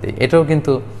তুলে দিই। এটাও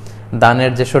কিন্তু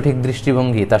দানের যে সঠিক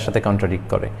দৃষ্টিভঙ্গি তার সাথে কন্ট্রাডিক্ট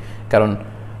করে। কারণ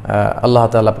আল্লাহ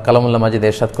তাআলা কালামুল্লাহ মাজিদে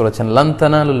ইরশাদ করেছেন, লান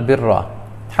তানালুল বিররা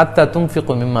হাত্তা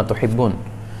তুনফিকু মিম্মা তুহিব্বুন।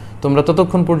 তোমরা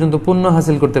ততক্ষণ পর্যন্ত পুণ্য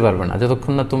হাসিল করতে পারবে না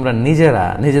যতক্ষণ না তোমরা নিজেরা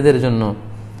নিজেদের জন্য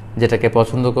যেটাকে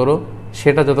পছন্দ করো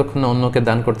সেটা যতক্ষণ না অন্যকে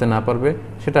দান করতে না পারবে,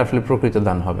 সেটা আসলে প্রকৃত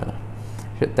দান হবে না।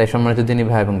 তাই সম্মানিত দিনী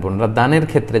ভাই এবং বোনরা, দানের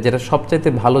ক্ষেত্রে যেটা সবচাইতে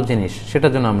ভালো জিনিস সেটা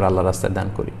যেন আমরা আল্লাহর রাস্তায় দান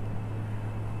করি।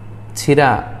 ছিঁড়া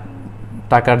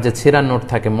টাকার যে ছিঁড়া নোট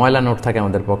থাকে, ময়লা নোট থাকে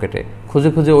আমাদের পকেটে, খুঁজে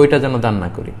খুঁজে ওইটা যেন দান না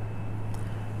করি।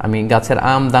 আমি গাছের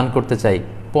আম দান করতে চাই,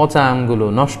 পচা আমগুলো,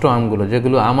 নষ্ট আমগুলো,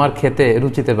 যেগুলো আমার খেতে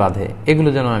রুচিতে বাধে, এগুলো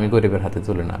যেন আমি গরিবের হাতে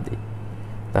তুলে না দিই।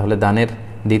 তাহলে দানের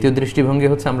দ্বিতীয় দৃষ্টিভঙ্গি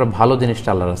হচ্ছে আমরা ভালো জিনিসটা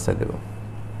আল্লাহর রাস্তায় দেব।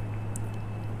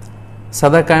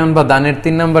 সাদাকায়ন বা দানের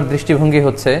 3 নম্বর দৃষ্টিভঙ্গি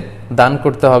হচ্ছে দান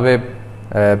করতে হবে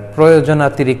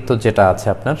প্রয়োজনাতিরিক্ত যেটা আছে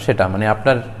আপনার, সেটা মানে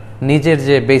আপনার নিজের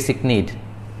যে বেসিক নিড,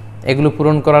 এগুলো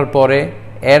পূরণ করার পরে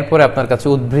এরপরে আপনার কাছে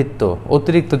উদ্বৃত্ত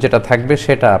অতিরিক্ত যেটা থাকবে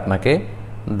সেটা আপনাকে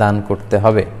দান করতে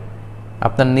হবে।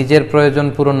 আপনার নিজের প্রয়োজন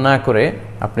পূরণ না করে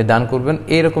আপনি দান করবেন,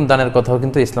 এইরকম দানের কথাও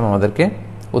কিন্তু ইসলাম আমাদেরকে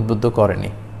উদ্বুদ্ধ করেনি।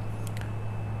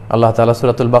 আল্লাহ তাআলা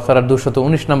সূরাতুল বাকারার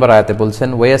 219 নম্বর আয়াতে বলছেন,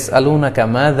 ওয়ায়াসআলুনাকা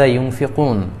মাযা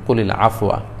ইউনফিকুন কুলিল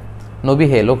আফওয়া। নবী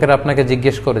হে, লোকেরা আপনাকে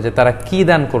জিজ্ঞেস করে যে তারা কি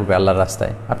দান করবে আল্লাহর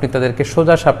রাস্তায়, আপনি তাদেরকে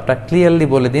সোজা সাপটা ক্লিয়ারলি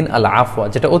বলে দিন আল আফওয়া,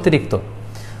 যেটা অতিরিক্ত,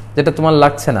 যেটা তোমার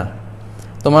লাগছে না,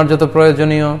 তোমার যত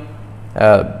প্রয়োজনীয়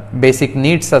বেসিক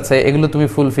নিডস আছে এগুলো তুমি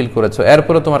ফুলফিল করেছো,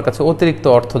 এরপরে তোমার কাছে অতিরিক্ত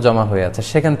অর্থ জমা হয়ে আছে,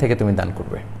 সেখান থেকে তুমি দান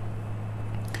করবে।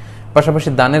 পাশাপাশি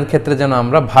দানের ক্ষেত্রে যেন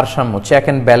আমরা ভারসাম্য, চেক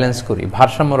অ্যান্ড ব্যালেন্স করি,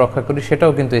 ভারসাম্য রক্ষা করি,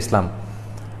 সেটাও কিন্তু ইসলাম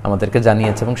আমাদেরকে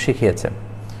জানিয়েছে এবং শিখিয়েছে।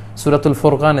 সূরাতুল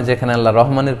ফুরকানে যেখানে আল্লাহ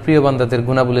রহমানের প্রিয় বান্দাদের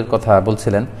গুণাবলীর কথা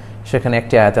বলছিলেন, সেখানে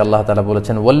একটি আয়াতে আল্লাহ তাআলা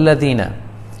বলেছেন, ওয়াল্লাযীনা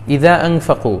ইযা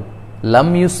আনফাকু লাম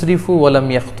ইউসরিফু ওয়া লাম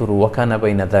ইয়াখতুরু ওয়া কানা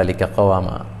বাইনা যালিকা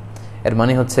কাওয়ামা। এর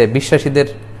মানে হচ্ছে বিশ্বাসীদের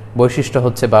বৈশিষ্ট্য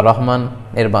হচ্ছে, বা রহমান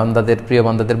এর বান্দাদের, প্রিয়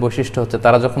বান্দাদের বৈশিষ্ট্য হচ্ছে,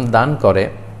 তারা যখন দান করে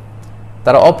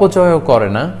তারা অপচয়ও করে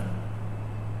না,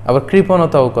 আবার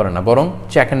কৃপণতাও করে না, বরং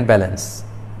চেক অ্যান্ড ব্যালেন্স।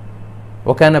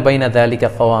 ওয়া কানা বাইনা যালিকা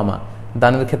কাওয়ামা,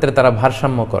 দানের ক্ষেত্রে তারা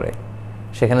ভারসাম্য করে,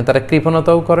 সেখানে তারা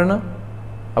কৃপণতাও করে না,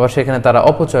 আবার সেখানে তারা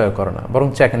অপচয়ও করে না, বরং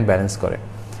চেক অ্যান্ড ব্যালেন্স করে।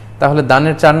 তাহলে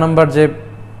দানের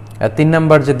 3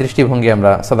 নম্বর যে দৃষ্টিভঙ্গি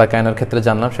আমরা সাদাকায়নার ক্ষেত্রে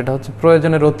জানলাম, সেটা হচ্ছে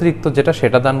প্রয়োজনের অতিরিক্ত যেটা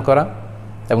সেটা দান করা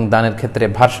এবং দানের ক্ষেত্রে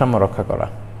ভারসাম্য রক্ষা করা।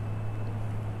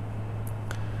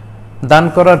 দান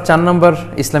করার 4 নম্বর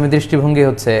ইসলামী দৃষ্টিভঙ্গি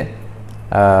হচ্ছে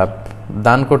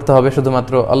দান করতে হবে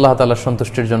শুধুমাত্র আল্লাহ তাআলার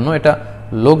সন্তুষ্টির জন্য। এটা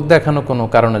লোক দেখানো কোনো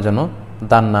কারণে যেন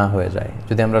দান না হয়ে যায়।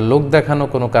 যদি আমরা লোক দেখানো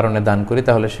কোনো কারণে দান করি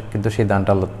তাহলে কিন্তু সেই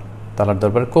দানটা আল্লাহ তাআলার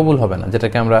দরবারে কবুল হবে না,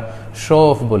 যেটাকে আমরা শো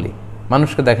অফ বলি,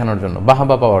 মানুষকে দেখানোর জন্য,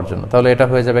 বাহাবা পাওয়ার জন্য। তাহলে এটা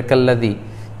হয়ে যাবে কাল্লাযী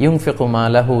ইউনফিকু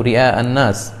মালাহু রিআ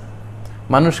আন-নাস,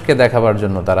 মানুষকে দেখাবার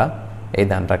জন্য তারা এই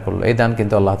দানটা করলো। এই দান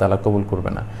কিন্তু আল্লাহ তাআলা কবুল করবে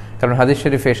না। কারণ হাদিস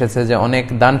শরীফে এসেছে যে অনেক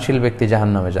দানশীল ব্যক্তি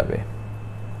জাহান্নামে যাবে।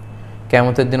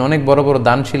 কিয়ামতের দিন অনেক বড় বড়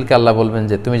দানশীলকে আল্লাহ বলবেন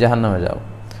যে তুমি জাহান্নামে যাও।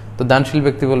 তো দানশীল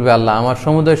ব্যক্তি বলবে, আল্লাহ আমার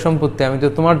সমুদয় সম্পত্তি আমি তো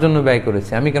তোমার জন্য ব্যয়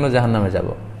করেছি, আমি কেন জাহান্নামে যাব?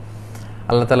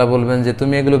 আল্লাহ তাআলা বলবেন যে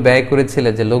তুমি এগুলো ব্যয় করেছিলে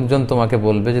যে লোকজন তোমাকে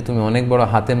বলবে যে তুমি অনেক বড়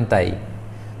হাতেম তাই,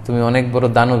 তুমি অনেক বড়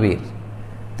দানবীর,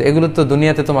 তো এগুলো তো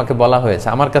দুনিয়াতে তোমাকে বলা হয়েছে,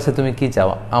 আমার কাছে তুমি কি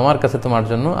চাও? আমার কাছে তোমার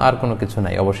জন্য আর কোনো কিছু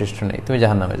নাই, অবশিষ্ট নেই, তুমি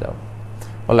জাহান্নামে যাও।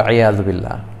 বলে আইয়াযু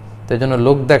বিল্লাহ। তো এই জন্য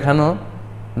লোক দেখানো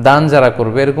দান যারা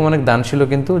করবে, এরকম অনেক দানশীলও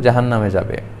কিন্তু জাহান্নামে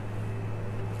যাবে।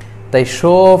 তাই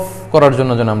শো অফ করার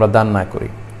জন্য যেন আমরা দান না করি।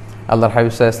 আল্লাহর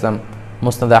হাবিব সাল্লাল্লাহু আলাইহি ওয়াসাল্লাম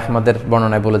মুসনাদে আহমদের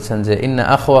বর্ণনায় বলেছেন যে ইন্না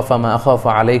আখওয়াফা মা আখাফু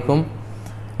আলাইকুম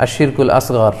আশ-শিরকুল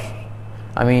আসগর।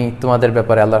 আমি তোমাদের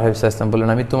ব্যাপারে, আল্লাহর হাবিব সাল্লাল্লাহু আলাইহি ওয়াসাল্লাম বলেন,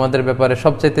 আমি তোমাদের ব্যাপারে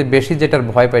সবচাইতে বেশি যেটার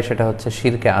ভয় পাই সেটা হচ্ছে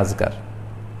শিরকে আসগার।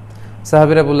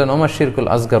 সাহাবীরা বললেন, ওমা শিরকুল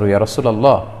আসগার ইয়া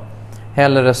রাসূলুল্লাহ, হে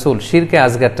আল্লাহর রাসূল, শিরকে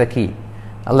আসগারটা কি?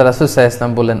 আল্লাহ রাসূল সাল্লাল্লাহু আলাইহি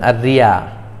ওয়াসাল্লাম বললেন, আর রিয়া,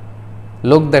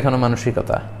 লোক দেখানো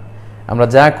মানসিকতা। আমরা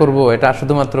যা করব এটা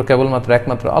শুধুমাত্র কেবলমাত্র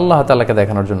একমাত্র আল্লাহ তাআলাকে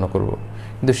দেখানোর জন্য করব।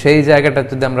 কিন্তু সেই জায়গাটা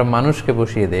যদি আমরা মানুষকে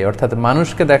বসিয়ে দেই, অর্থাৎ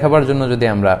মানুষকে দেখাবার জন্য যদি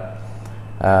আমরা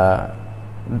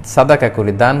সাদাকা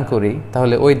করি, দান করি,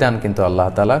 তাহলে ওই দান কিন্তু আল্লাহ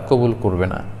তাআলা কবুল করবে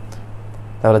না।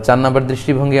 তাহলে 4 নম্বর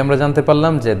দৃষ্টিভঙ্গি আমরা জানতে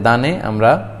পারলাম যে দানে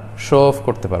আমরা শো অফ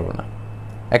করতে পারবো না,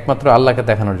 একমাত্র আল্লাহকে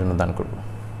দেখানোর জন্য দান করব।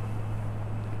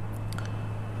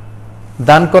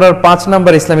 দান করার 5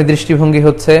 নম্বর ইসলামী দৃষ্টিভঙ্গি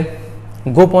হচ্ছে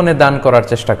গোপনে দান করার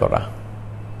চেষ্টা করা।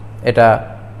 এটা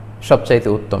সবচাইতে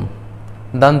উত্তম।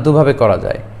 দান দুভাবে করা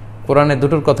যায়। কোরআনে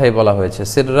দুটোর কথাই বলা হয়েছে,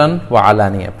 সিররান ওয়া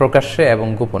আলানিয়া, প্রকাশ্যে এবং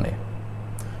গোপনে।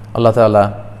 আল্লাহ তাআলা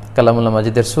কালামুল্লাহ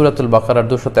মাজিদের সূরাতুল বাকারার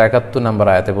 271 নম্বর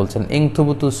আয়াতে বলছেন, ইন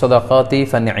তুবতু সাদাকাতি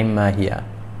ফানি'ম্মা হিয়া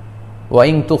ওয়া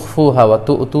ইন তুখফুহা ওয়া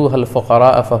তু'তুহাল ফুকারা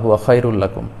ফাহুয়া খায়রুল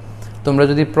লাকুম। তোমরা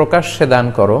যদি প্রকাশ্যে দান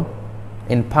করো,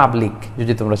 ইন পাবলিক,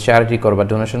 যদি তোমরা চ্যারিটি করো বা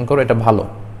ডোনেশন করো, এটা ভালো।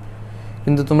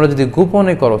 কিন্তু তোমরা যদি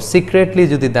গোপনে করো, সিক্রেটলি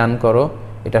যদি দান করো,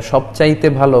 এটা সবচাইতে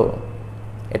ভালো,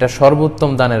 এটা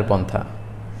সর্বোত্তম দানের পন্থা।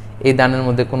 এই দানের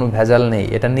মধ্যে কোনো ভেজাল নেই,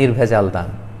 এটা নির্ভেজাল দান।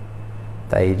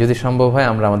 তাই যদি সম্ভব হয়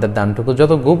আমরা আমাদের দানটুকু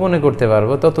যত গোপনে করতে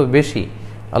পারবো, তত বেশি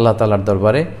আল্লাহ তাআলার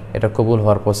দরবারে এটা কবুল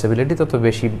হওয়ার পসিবিলিটি তত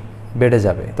বেশি বেড়ে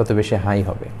যাবে, তত বেশি হাই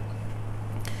হবে।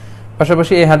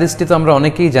 পাশাপাশি এই হাদিসটি তো আমরা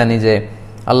অনেকেই জানি যে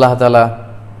আল্লাহ তাআলা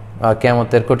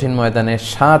কিয়ামতের কঠিন ময়দানে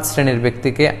 7 শ্রেণীর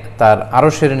ব্যক্তিকে তার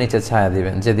আরশের নিচে ছায়া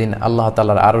দিবেন, যেদিন আল্লাহ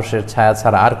তাআলার আরশের ছায়া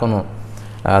ছাড়া আর কোনো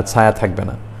ছায়া থাকবে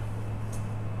না,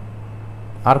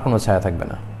 আর কোনো ছায়া থাকবে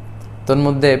না। তোর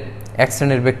মধ্যে 1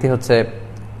 শ্রেণীর ব্যক্তি হচ্ছে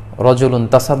রজুলুন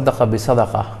তাসাদ্দাকা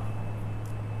বিসাদাকা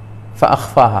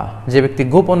ফাআখফাহা, যে ব্যক্তি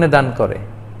গোপনে দান করে।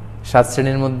 7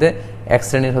 শ্রেণীর মধ্যে 1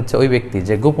 শ্রেণীর হচ্ছে ওই ব্যক্তি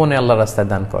যে গোপনে আল্লাহর রাস্তায়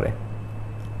দান করে।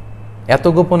 এত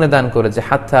গোপনে দান করে যে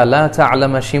হাত্তা লা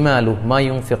তা'লামা শিমালুহু মা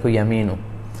ইউনফিকু ইয়ামিনু,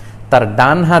 তার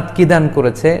ডান হাত কি দান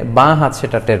করেছে, বাঁ হাত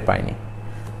সেটা টের পায়নি।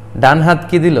 ডান হাত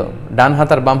কি দিল, ডান হাত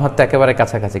আর বাম হাত তো একেবারে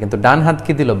কাছাকাছি, কিন্তু ডান হাত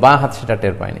কি দিল, বাঁ হাত সেটা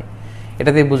টের পায়নি।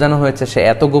 এটা দিয়ে বোঝানো হয়েছে সে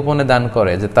এত গোপনে দান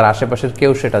করে যে তার আশেপাশের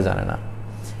কেউ সেটা জানে না।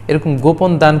 এরকম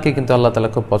গোপন দানকে কিন্তু আল্লাহ তাআলা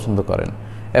খুব পছন্দ করেন,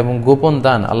 এবং গোপন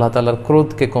দান আল্লাহ তাআলার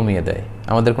ক্রোধকে কমিয়ে দেয়।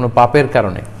 আমাদের কোনো পাপের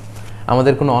কারণে,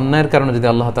 আমাদের কোনো অন্যায়ের কারণে যদি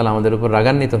আল্লাহ তাআলা আমাদের উপর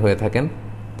রাগান্বিত হয়ে থাকেন,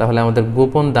 তাহলে আমাদের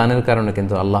গোপন দানের কারণে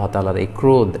কিন্তু আল্লাহ তাআলার এই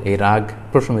ক্রোধ, এই রাগ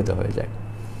প্রশমিত হয়ে যায়।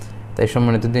 তাই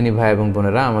সম্মানিত দিনী ভাই এবং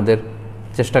বোনেরা, আমাদের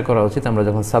চেষ্টা করা উচিত আমরা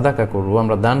যখন সাদাকা করব,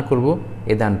 আমরা দান করব,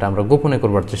 এই দানটা আমরা গোপনে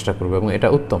করবার চেষ্টা করব, এবং এটা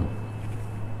উত্তম।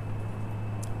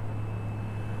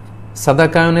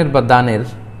 সাদাকায়নের বা দানের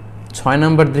 6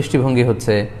 নম্বর দৃষ্টিভঙ্গি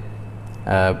হচ্ছে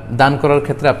দান করার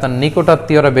ক্ষেত্রে আপনার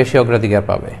নিকটাত্মীয়রা বেশি অগ্রাধিকার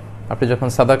পাবে। আপনি যখন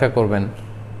সাদাকা করবেন,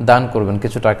 দান করবেন,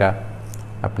 কিছু টাকা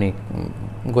আপনি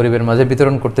গরিবের মাঝে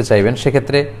বিতরণ করতে চাইবেন,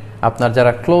 সেক্ষেত্রে আপনার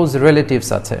যারা ক্লোজ রিলেটিভস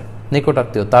আছে,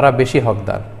 নিকটাত্মীয়, তারা বেশি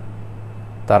হকদার,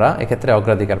 তারা এক্ষেত্রে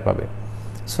অগ্রাধিকার পাবে।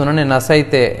 সুনানে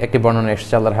নাসাইতে একটি বর্ণনা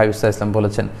এসেছে, আল্লাহর হাবিব সাল্লাল্লাহু আলাইহি ওয়াসাল্লাম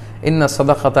বলেছেন, ইন্না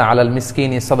সাদাকাতা আলাল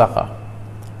মিসকিনি সাদাকা।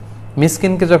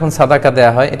 মিসকিনকে যখন সাদাকা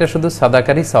দেয়া হয়, এটা শুধু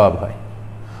সাদাকারই সওয়াব হয়।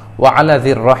 ওয়া আলা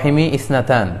যির রাহিমি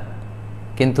ইসনাতান,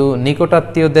 কিন্তু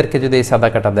নিকটাত্মীয়দেরকে যদি এই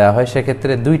সাদাকাটা দেওয়া হয়,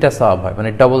 সেক্ষেত্রে 2টা সওয়াব হয়, মানে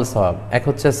ডবল সওয়াব। এক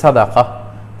হচ্ছে সাদাকা,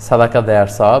 সাদাকা দেওয়ার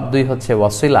সওয়াব। 2 হচ্ছে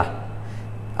ওয়াসিলা,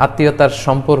 আত্মীয়তার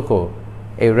সম্পর্ক,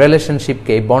 এই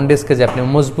রিলেশনশিপকে, এই বন্ডেজকে যে আপনি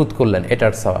মজবুত করলেন,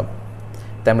 এটার সওয়াব।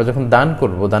 তাই আমরা যখন দান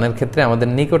করব, দানের ক্ষেত্রে আমাদের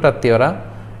নিকটাত্মীয়রা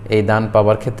এই দান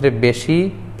পাওয়ার ক্ষেত্রে বেশি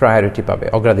প্রায়োরিটি পাবে,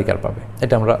 অগ্রাধিকার পাবে।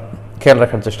 এটা আমরা খেয়াল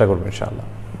রাখার চেষ্টা করবো ইনশাআল্লাহ।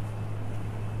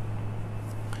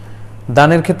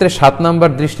 দানের ক্ষেত্রে 7 নম্বর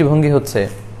দৃষ্টিভঙ্গি হচ্ছে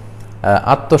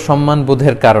আত্মসম্মান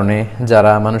বোধের কারণে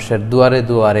যারা মানুষের দুয়ারে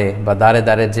দুয়ারে বা দাঁড়ে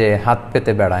দাঁড়ে যে হাত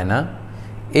পেতে বেড়ায় না,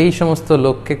 এই সমস্ত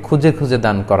লোককে খুঁজে খুঁজে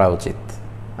দান করা উচিত।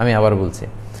 আমি আবার বলছি,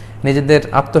 নিজেদের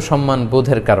আত্মসম্মান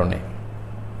বোধের কারণে,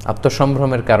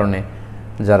 আত্মসম্ভ্রমের কারণে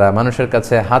যারা মানুষের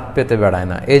কাছে হাত পেতে বেড়ায়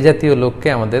না, এই জাতীয় লোককে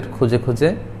আমাদের খুঁজে খুঁজে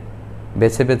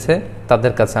বেছে বেছে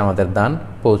তাদের কাছে আমাদের দান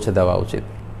পৌঁছে দেওয়া উচিত।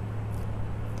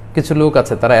 কিছু লোক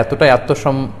আছে, তারা এতটাই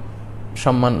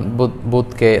সম্মান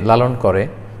বোধকে লালন করে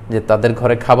যে তাদের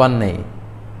ঘরে খাবার নেই,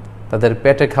 তাদের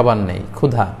পেটে খাবার নেই,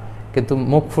 ক্ষুধা, কিন্তু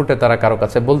মুখ ফুটে তারা কারো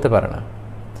কাছে বলতে পারে না।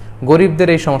 গরিবদের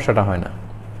এই সমস্যাটা হয় না।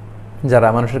 যারা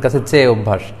মানুষের কাছে চেয়ে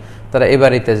অভ্যাস, তারা এ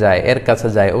বাড়িতে যায়, এর কাছে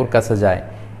যায়, ওর কাছে যায়,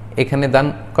 এখানে দান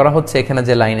করা হচ্ছে, এখানে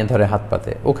যে লাইনে ধরে হাত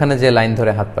পাতে, ওখানে যে লাইন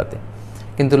ধরে হাত পাতে।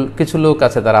 কিন্তু কিছু লোক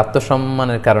আছে, তারা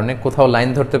আত্মসম্মানের কারণে কোথাও লাইন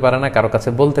ধরতে পারে না, কারো কাছে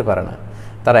বলতে পারে না।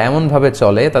 তারা এমনভাবে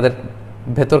চলে, তাদের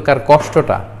ভেতরকার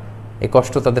কষ্টটা, এই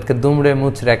কষ্ট তাদেরকে দুমড়ে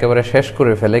মুচড়ে একেবারে শেষ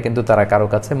করে ফেলে, কিন্তু তারা কারো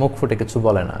কাছে মুখ ফুটে কিছু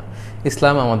বলে না।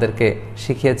 ইসলাম আমাদেরকে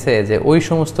শিখিয়েছে যে ওই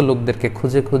সমস্ত লোকদেরকে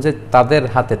খুঁজে খুঁজে তাদের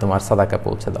হাতে তোমার সাদাকা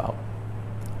পৌঁছে দাও।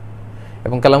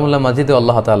 এবং কালামুল্লাহ মাজিদে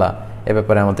আল্লাহ তাআলা এ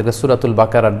ব্যাপারে আমাদেরকে সূরাতুল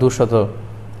বাকারার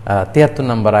 273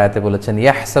 নম্বর আয়াতে বলেছেন,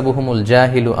 ইয়াহসাবুহুমুল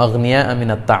জাহিলু আগনিয়া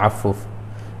মিনাত তাআফফুফ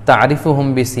তা'রিফুহুম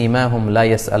বিসীমাহুম লা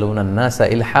ইয়াসআলুনান নাসা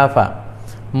ইলহাফা।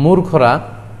 মূর্খরা,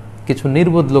 কিছু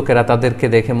নির্বোধ লোকেরা তাদেরকে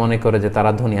দেখে মনে করে যে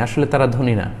তারা ধনী, আসলে তারা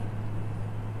ধনী না।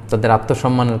 তাদের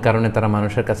আত্মসম্মানের কারণে তারা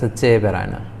মানুষের কাছে চেয়ে বেড়ায়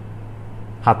না,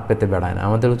 হাত পেতে বেড়ায় না।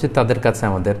 আমাদের উচিত তাদের কাছে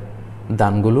আমাদের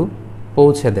দানগুলো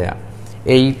পৌঁছে দেয়া।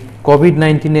 এই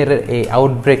কোভিড-19 এই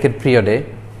আউটব্রেকের পিরিয়ডে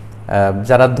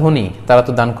যারা ধনী তারা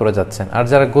তো দান করে যাচ্ছেন, আর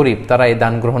যারা গরিব তারা এই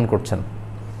দান গ্রহণ করছেন।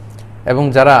 এবং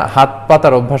যারা হাত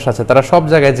পাতার অভ্যাস আছে, তারা সব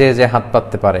জায়গায় যে হাত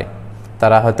পাততে পারে,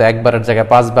 তারা হয়তো একবারের জায়গায়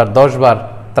 5 বার 10 বার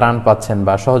ত্রাণ পাচ্ছেন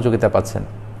বা সহযোগিতা পাচ্ছেন।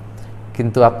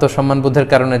 কিন্তু আত্মসম্মান বোধের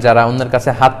কারণে যারা অন্যের কাছে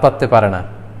হাত পাততে পারে না,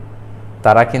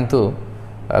 তারা কিন্তু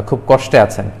খুব কষ্টে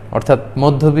আছেন। অর্থাৎ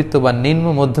মধ্যবিত্ত বা নিম্ন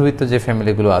মধ্যবিত্ত যে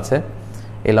ফ্যামিলিগুলো আছে,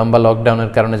 এই লম্বা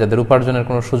লকডাউনের কারণে যাদের উপার্জনের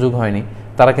কোনো সুযোগ হয়নি,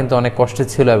 তারা কিন্তু অনেক কষ্টে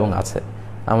ছিল এবং আছে।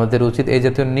 আমাদের উচিত এই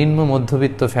জাতীয় নিম্ন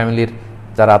মধ্যবিত্ত ফ্যামিলির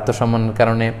যারা আত্মসম্মানের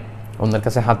কারণে অন্যের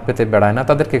কাছে হাত পেতে বেড়ায় না,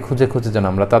 তাদেরকে খুঁজে খুঁজে যেন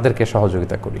আমরা তাদেরকে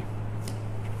সহযোগিতা করি।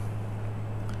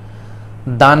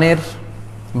 দানের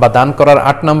বা দান করার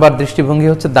 8 নম্বর দৃষ্টিভঙ্গি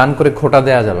হচ্ছে দান করে খোটা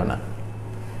দেয়া যাবে না।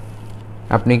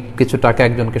 আপনি কিছু টাকা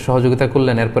একজনকে সহযোগিতা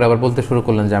করলেন, এরপরে আবার বলতে শুরু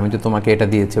করলেন যে আমি তো তোমাকে এটা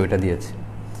দিয়েছি, ওইটা দিয়েছি।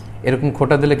 এরকম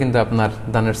খোটা দিলে কিন্তু আপনার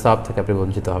দানের সওয়াব থেকে আপনি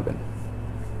বঞ্চিত হবেন।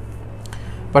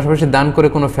 পাশাপাশি দান করে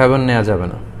কোনো ফেভার নেওয়া যাবে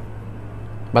না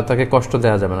বা তাকে কষ্ট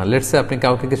দেওয়া যাবে না। লেটসে আপনি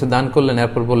কাউকে কিছু দান করলেন,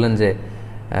 এরপর বললেন যে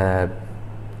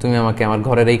তুমি আমাকে আমার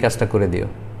ঘরের এই কাজটা করে দিও,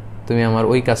 তুমি আমার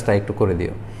ওই কাজটা একটু করে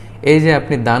দিও। এই যে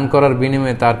আপনি দান করার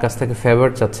বিনিময়ে তার কাছ থেকে ফেভার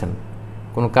চাচ্ছেন,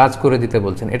 কোনো কাজ করে দিতে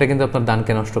বলছেন, এটা কিন্তু আপনার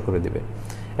দানকে নষ্ট করে দিবে।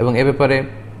 এবং এ ব্যাপারে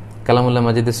কালামুল্লাহ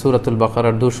মাজিদে সূরাতুল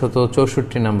বাকারার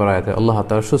 264 নম্বর আয়াতে আল্লাহ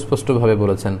তাআলা সুস্পষ্টভাবে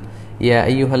বলেছেন, ইয়া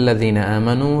আইয়ুহাল্লাযীনা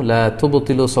আমানু লা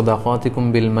তুবতিলু সাদাকাতিকুম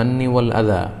বিল মান্নি ওয়াল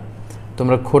আযা।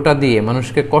 তোমরা খোটা দিয়ে,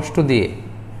 মানুষকে কষ্ট দিয়ে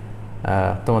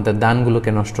তোমাদের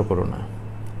দানগুলোকে নষ্ট করো না।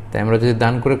 তাই আমরা যদি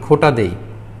দান করে খোটা দেই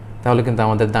তাহলে কিন্তু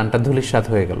আমাদের দানটা ধূলিসাৎ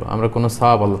হয়ে গেল, আমরা কোনো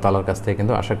সওয়াব আল্লাহ তাআলার কাছ থেকে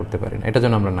কিন্তু আশা করতে পারি না, এটা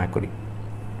যেন আমরা না করি।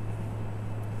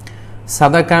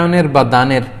 সাদাকায়নের বা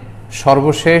দানের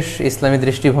সর্বশেষ ইসলামী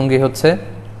দৃষ্টিভঙ্গি হচ্ছে,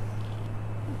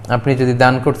 আপনি যদি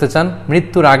দান করতে চান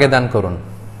মৃত্যুর আগে দান করুন।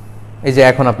 এই যে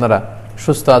এখন আপনারা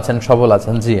সুস্থ আছেন, সবল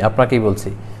আছেন, জি আপনাকেই বলছি,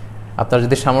 আপনার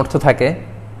যদি সামর্থ্য থাকে,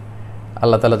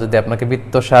 আল্লাহ তাআলা যদি আপনাকে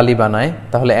বিত্তশালী বানায়,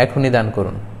 তাহলে এখনই দান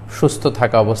করুন। সুস্থ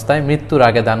থাকা অবস্থায় মৃত্যুর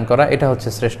আগে দান করা, এটা হচ্ছে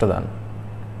শ্রেষ্ঠ দান।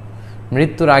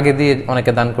 মৃত্যুর আগে দিয়ে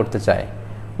অনেকে দান করতে চায়,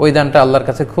 ওই দানটা আল্লাহর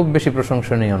কাছে খুব বেশি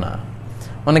প্রশংসনীয় না।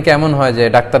 অনেকে এমন হয় যে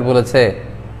ডাক্তার বলেছে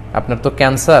আপনার তো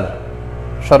ক্যান্সার,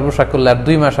 সর্বসাকুল্যে আর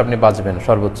 2 মাস আপনি বাঁচবেন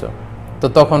সর্বোচ্চ, তো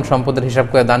তখন সম্পদের হিসাব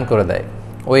করে দান করে দেয়।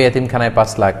 ওই এতিমখানায়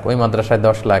 5 লাখ, ওই মাদ্রাসায়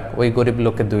 10 লাখ, ওই গরিব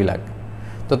লোককে 2 লাখ।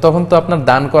 তো তখন তো আপনার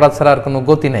দান করা ছাড়া আর কোনো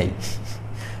গতি নেই,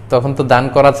 তখন তো দান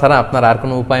করা ছাড়া আপনার আর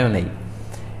কোনো উপায়ও নেই।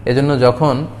 এজন্য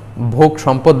যখন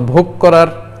সম্পদ ভোগ করার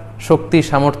শক্তি,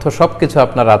 সামর্থ্য সবকিছু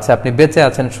আপনার আছে, আপনি বেঁচে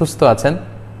আছেন, সুস্থ আছেন,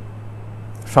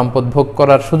 সম্পদ ভোগ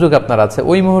করার সুযোগ আপনার আছে,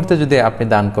 ওই মুহূর্তে যদি আপনি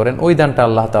দান করেন, ওই দানটা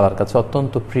আল্লাহ তাআলার কাছে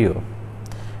অত্যন্ত প্রিয়।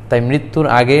 তাই মৃত্যুর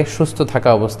আগে সুস্থ থাকা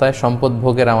অবস্থায় সম্পদ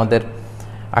ভোগের আমাদের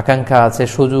আকাঙ্ক্ষা আছে,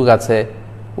 সুযোগ আছে,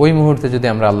 ওই মুহূর্তে যদি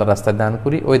আমরা আল্লাহর রাস্তায় দান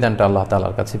করি, ওই দানটা আল্লাহ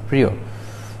তাআলার কাছে প্রিয়।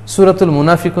 সূরাতুল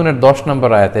মুনাফিকুনের 10 নম্বর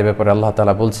আয়াতে এ ব্যাপারে আল্লাহ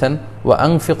তাআলা বলছেন, ওয়া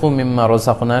আনফিকু মিম্মা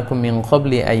রাযাকনাকুম মিন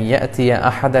ক্বাবলি আন ইয়াতিয়া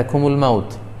আহাদাকুমুল মাউত।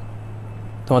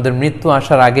 তোমাদের মৃত্যু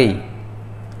আসার আগেই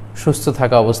সুস্থ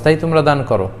থাকা অবস্থায় তোমরা দান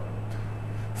করো।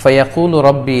 ফায়াকুলু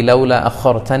রাব্বি লাউলা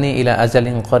আখারতানি ইলা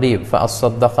আজালিন করিব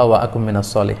ফাআসাদদাকা ওয়া আকুম মিনাস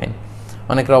সালিহিন।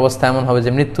 অনেকের অবস্থা এমন হবে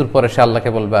যে মৃত্যুর পরে সে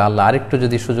আল্লাহকে বলবে, আল্লাহ আরেকটু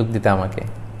যদি সুযোগ দিতে আমাকে,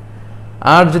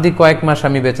 আর যদি কয়েক মাস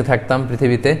আমি বেঁচে থাকতাম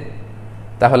পৃথিবীতে,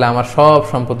 তাহলে আমার সব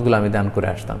সম্পদগুলো আমি দান করে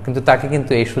আসতাম। কিন্তু তাকে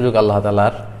কিন্তু এই সুযোগ আল্লাহ তাআলা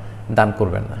আর দান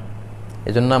করবেন না।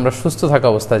 এজন্য আমরা সুস্থ থাকা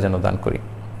অবস্থায় যেন দান করি।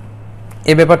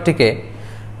 এই ব্যাপারটিকে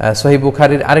সহিহ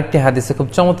বুখারীর আরেকটি হাদিসে খুব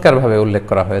চমৎকারভাবে উল্লেখ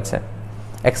করা হয়েছে।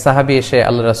 এক সাহাবী এসে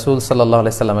আল্লাহ রাসূল সাল্লাল্লাহু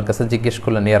আলাইহি সাল্লামের কাছে জিজ্ঞেস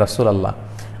করলেন, ইয়া রাসূলুল্লাহ,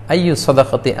 আইয়ু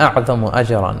সাদাকাতি আ'যামু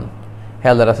আজরান। হে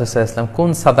আল্লাহ রাসূল সাল্লাল্লাহু আলাইহি ওয়াসাল্লাম, কোন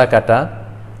সাদাকাটা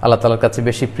আল্লাহ তাআলার কাছে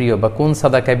বেশি প্রিয়, বা কোন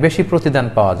সাদাকায় বেশি প্রতিদান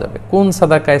পাওয়া যাবে, কোন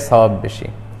সাদাকায় সওয়াব বেশি?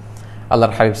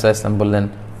 আল্লাহর হাবিব সাল্লাল্লাহু আলাইহি ওয়াসাল্লাম বললেন,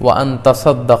 ওয়া আনতা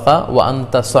সাদ্দাকা ওয়া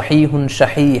আনতা সহিহুন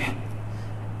শাহীহ।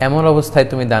 এমন অবস্থায়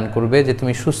তুমি দান করবে যে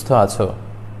তুমি সুস্থ আছো,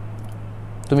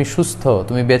 তুমি সুস্থ,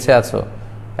 তুমি বেঁচে আছো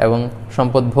এবং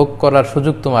সম্পদ ভোগ করার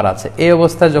সুযোগ তোমার আছে। এই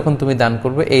অবস্থায় যখন তুমি দান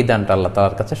করবে, এই দানটা আল্লাহ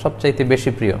তাআলার কাছে সবচাইতে বেশি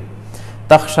প্রিয়।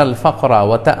 তাখশাল ফাকরা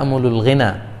ওয়া তা'মুলুল গিনা।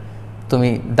 তুমি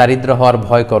দারিদ্র হওয়ার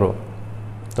ভয় করো,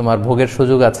 তোমার ভোগের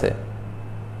সুযোগ আছে,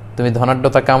 তুমি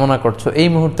ধনাঢ্যতা কামনা করছো, এই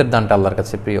মুহূর্তের দানটা আল্লাহর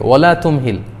কাছে প্রিয়। ওয়ালা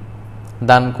তুমহিল।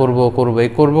 দান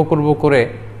করব করে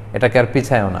এটাকে আর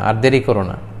পিছায়ও না, আর দেরি করো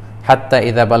না। হাত্তা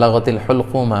ইযা বালাগাতিল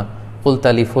হুলকুমা কুলতা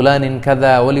লি ফুলানিন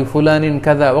কাযা ওয়া লি ফুলানিন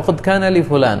কাযা ওয়া ক্বাদ কানা লি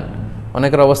ফুলান।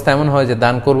 অনেকের অবস্থা এমন হয় যে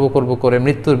দান করব করে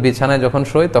মৃত্যুর বিছানায় যখন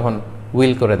শোয় তখন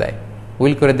উইল করে দেয়,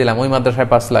 উইল করে দিলাম ওই মাদ্রাসায়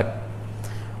 5 লাখ,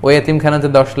 ওই এতিমখানাতে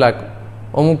 10 লাখ,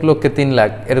 অমুক লোককে 3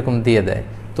 লাখ, এরকম দিয়ে দেয়।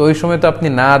 তো ওই সময় তো আপনি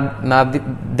না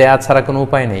দেয়া ছাড়া কোনো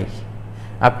উপায় নেই।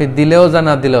 আপনি দিলেও যা,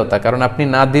 না দিলেও তা, কারণ আপনি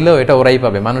না দিলেও এটা ওরাই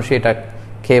পাবে, মানুষই এটা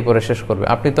খেয়ে পরে শেষ করবে,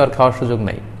 আপনি তো আর খাওয়ার সুযোগ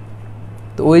নাই।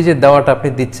 তো ওই যে দেওয়াটা আপনি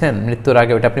দিচ্ছেন মৃত্যুর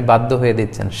আগে, ওটা আপনি বাধ্য হয়ে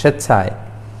দিচ্ছেন, স্বেচ্ছায়,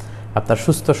 আপনার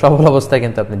সুস্থ সবল অবস্থায়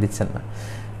কিন্তু আপনি দিচ্ছেন না।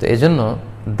 তো এজন্য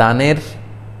দানের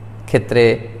ক্ষেত্রে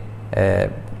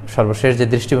সর্বশেষ যে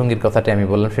দৃষ্টিভঙ্গির কথাটি আমি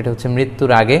বললাম, সেটা হচ্ছে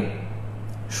মৃত্যুর আগে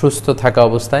সুস্থ থাকা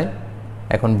অবস্থায়,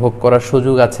 এখন ভোগ করার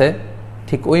সুযোগ আছে,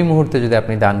 ঠিক ওই মুহূর্তে যদি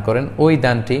আপনি দান করেন, ওই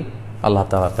দানটি আল্লাহ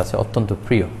তাআলার কাছে অত্যন্ত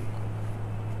প্রিয়।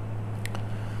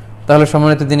 তাহলে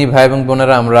সম্মানিত দিনী ভাই এবং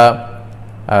বোনেরা, আমরা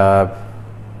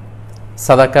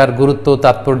সাদাকার গুরুত্ব,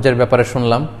 তাৎপর্যের ব্যাপারে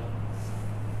শুনলাম,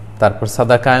 তারপর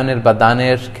সাদাকায়নের বা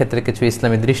দানের ক্ষেত্রে কিছু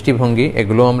ইসলামী দৃষ্টিভঙ্গি,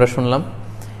 এগুলো আমরা শুনলাম।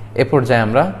 এ পর্যায়ে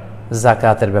আমরা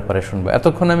যাকাতের ব্যাপারে শুনবো।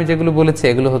 এতক্ষণ আমি যেগুলো বলেছি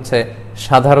এগুলো হচ্ছে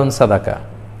সাধারণ সাদাকা,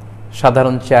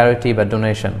 সাধারণ চ্যারিটি বা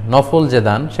ডোনেশন, নফল যে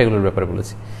দান, সেগুলোর ব্যাপারে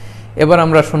বলেছি। এবার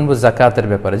আমরা শুনবো যাকাতের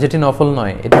ব্যাপারে, যেটি নফল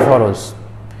নয়, এটি ফরজ।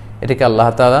 এটাকে আল্লাহ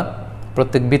তাআলা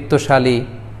প্রত্যেক বিত্তশালী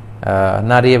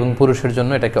নারী এবং পুরুষের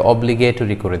জন্য এটাকে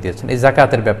অব্লিগেটরি করে দিয়েছেন। এই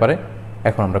যাকাতের ব্যাপারে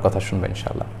এখন আমরা কথা শুনবো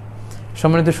ইনশাআল্লাহ।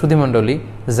 সম্মানিত সুধীমণ্ডলী,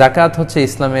 যাকাত হচ্ছে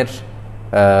ইসলামের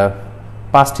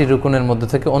 5টি রুকুনের মধ্যে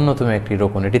থেকে অন্যতম একটি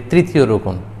রুকুন, এটি তৃতীয়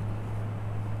রুকুন,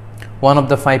 one of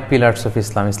the 5 pillars of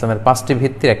Islam, ইসলামের 5টি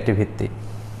ভিত্তির একটি ভিত্তি।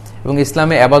 এবং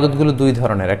ইসলামে আবাদতগুলো 2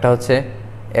 ধরনের, একটা হচ্ছে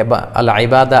আল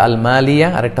ইবাদা আল মালিয়া,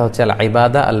 আর একটা হচ্ছে আল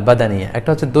ইবাদা আল বাদানিয়া। একটা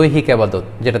হচ্ছে দৈহিক আবাদত,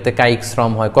 যেটাতে কায়িক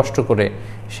শ্রম হয়, কষ্ট করে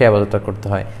সে আবাদতটা করতে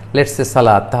হয়। লেটস সে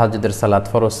সালাত, তাহাজ্জুদের সালাত,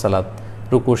 ফরজ সালাত,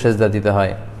 রুকু সেজদা দিতে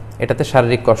হয়, এটাতে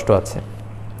শারীরিক কষ্ট আছে।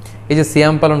 এই যে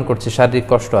সিয়াম পালন করছে, শারীরিক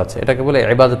কষ্ট আছে, এটাকে বলে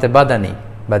ইবাদতে বাদানি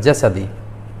বা জাসাদি।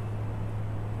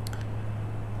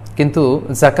 কিন্তু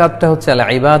জাকাতটা হচ্ছে আল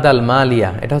ইবাদ আল মালিয়া,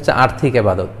 এটা হচ্ছে আর্থিক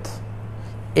ইবাদত।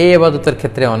 এই ইবাদতের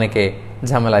ক্ষেত্রে অনেকে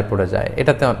ঝামেলায় পড়ে যায়।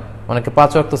 এটাতে অনেকে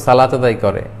 5 ওয়াক্ত সালাত আদায়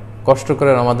করে, কষ্ট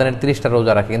করে রমাদানের 30টা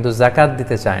রোজা রাখে, কিন্তু জাকাত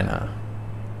দিতে চায় না।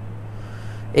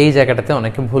 এই জায়গাটাতে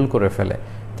অনেকে ভুল করে ফেলে।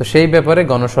 তো সেই ব্যাপারে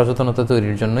গণসচেতনতা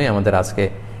তৈরির জন্যই আমাদের আজকে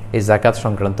এই জাকাত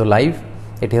সংক্রান্ত লাইভ।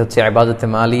 এটি হচ্ছে ইবাদতে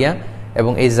মালিয়া,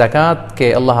 এবং এই জাকাতকে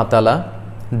আল্লাহ তাআলা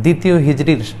দ্বিতীয়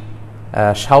হিজরির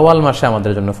শাওয়াল মাসে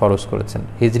আমাদের জন্য ফরজ করেছেন।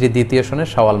 হিজরি দ্বিতীয় সনে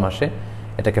শাওয়াল মাসে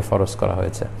এটাকে ফরজ করা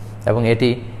হয়েছে, এবং এটি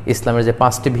ইসলামের যে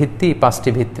 5টি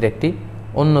ভিত্তির একটি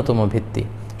অন্যতম ভিত্তি।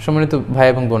 সম্মানিত ভাই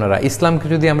এবং বোনেরা, ইসলামকে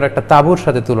যদি আমরা একটা তাঁবুর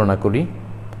সাথে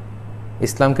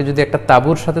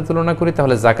তুলনা করি,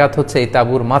 তাহলে জাকাত হচ্ছে এই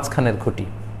তাঁবুর মাঝখানের খুঁটি।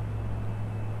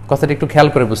 কথাটা একটু খেয়াল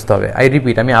করে বুঝতে হবে।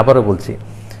 আমি আবারও বলছি,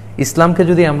 ইসলামকে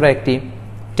যদি আমরা একটি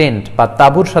টেন্ট বা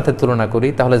তাঁবুর সাথে তুলনা করি,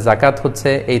 তাহলে জাকাত হচ্ছে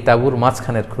এই তাঁবুর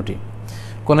মাঝখানের খুঁটি।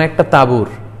 কোনো একটা তাঁবুর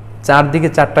চারদিকে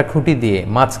 4টা খুঁটি দিয়ে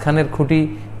মাঝখানের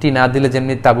খুঁটিটি না দিলে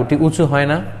যেমনি তাঁবুটি উঁচু হয়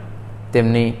না,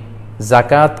 তেমনি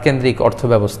জাকাত কেন্দ্রিক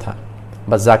অর্থব্যবস্থা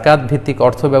বা জাকাত ভিত্তিক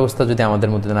অর্থব্যবস্থা যদি আমাদের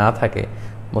মধ্যে না থাকে,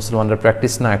 মুসলমানরা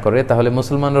প্র্যাকটিস না করে, তাহলে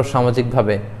মুসলমানরাও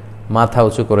সামাজিকভাবে মাথা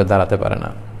উঁচু করে দাঁড়াতে পারে না।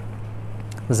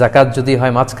 জাকাত যদি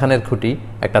হয় মাঝখানের খুঁটি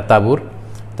একটা তাঁবুর,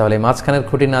 তাহলে মাঝখানের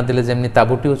খুঁটি না দিলে যেমনি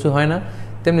তাঁবুটি উঁচু হয় না,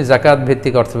 তেমনি জাকাত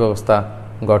ভিত্তিক অর্থব্যবস্থা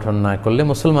গঠন না করলে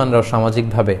মুসলমানরাও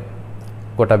সামাজিকভাবে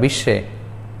গোটা বিশ্বে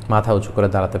মাথা উঁচু করে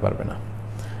দাঁড়াতে পারবে না।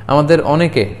 আমাদের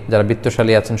অনেকে যারা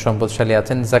বিত্তশালী আছেন, সম্পদশালী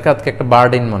আছেন, জাকাতকে একটা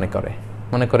বার্ডেন মনে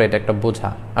করে এটা একটা বোঝা।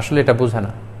 আসলে এটা বোঝা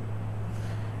না,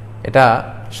 এটা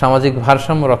সামাজিক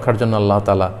ভারসাম্য রক্ষার জন্য আল্লাহ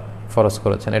তাআলা ফরজ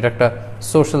করেছেন। এটা একটা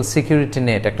সোশ্যাল সিকিউরিটি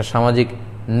নেট, একটা সামাজিক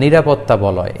নিরাপত্তা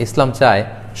বলয়। ইসলাম চায়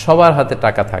সবার হাতে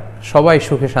টাকা থাক, সবাই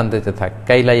সুখে শান্তিতে থাক।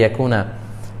 কাইলা ইয়াকুনা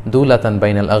দুলাতান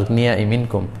বাইনাল আগনিয়া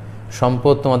মিনকুম,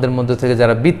 সম্পদ তোমাদের মধ্যে থেকে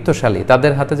যারা বিত্তশালী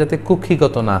তাদের হাতে যাতে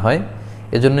কুক্ষিগত না হয়,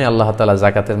 এজন্যই আল্লাহ তাআলা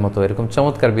জাকাতের মতো এরকম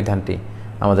চমৎকার বিধানটি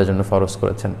আমাদের জন্য ফরজ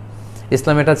করেছেন।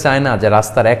 ইসলাম এটা চায় না যে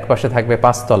রাস্তার এক পাশে থাকবে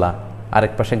 5 তলা,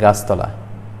 আরেক পাশে গাছতলা।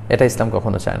 এটা ইসলাম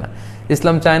কখনো চায় না।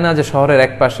 ইসলাম চায় না যে শহরের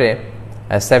এক পাশে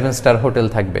 7 স্টার হোটেল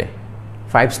থাকবে,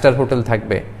 5 স্টার হোটেল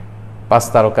থাকবে, 5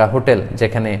 তারকা হোটেল,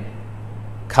 যেখানে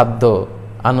খাদ্য,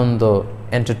 আনন্দ,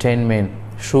 এন্টারটেইনমেন্ট,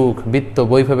 সুখ, বিত্ত,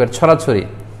 বৈভবের ছড়াছড়ি,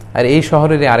 আর এই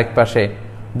শহরেরই আরেক পাশে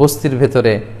বস্তির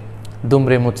ভেতরে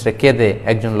দুমড়ে মুচড়ে কেঁদে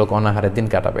একজন লোক অনাহারে দিন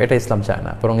কাটাবে। এটা ইসলাম চায়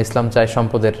না। বরং ইসলাম চায়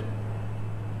সম্পদের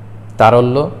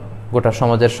তারল্য গোটা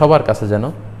সমাজের সবার কাছে যেন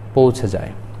পৌঁছে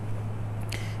যায়।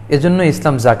 এজন্য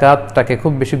ইসলাম জাকাতটাকে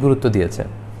খুব বেশি গুরুত্ব দিয়েছে,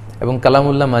 এবং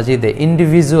কালামুল্লাহ মাজিদে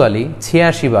ইন্ডিভিজুয়ালি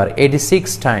 86 বার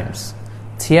 86 টাইমস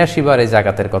 86 বার এই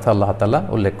জাকাতের কথা আল্লাহ তাআলা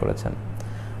উল্লেখ করেছেন।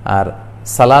 আর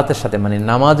সালাতের সাথে মানে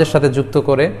নামাজের সাথে যুক্ত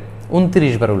করে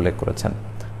 29 বার উল্লেখ করেছেন।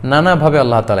 নানাভাবে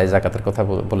আল্লাহ তাআলা এই জাকাতের কথা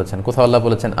বলেছেন। কোথাও আল্লাহ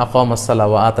বলেছেন আকামাস সালাহ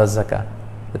ওয়া আতাজ যাকাত,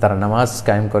 তারা নামাজ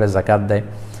কায়েম করে জাকাত দেয়।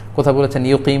 কোথাও বলেছেন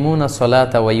ইউকিমুনা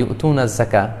সলাতা ওয়া ইউতুনা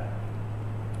যাকাত,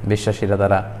 বিশ্বাসীরা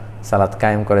তারা সালাত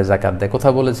কায়েম করে জাকাত দেয়।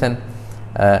 কোথাও বলেছেন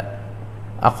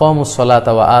আকামুস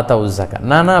সলাতা ওয়া আতাউজ যাকাত।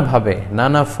 নানাভাবে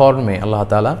নানা ফর্মে আল্লাহ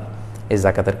তাআলা এই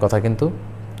জাকাতের কথা কিন্তু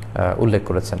উল্লেখ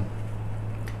করেছেন।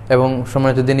 এবং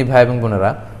সম্মানিত দিনী ভাই এবং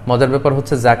বোনেরা, মজার ব্যাপার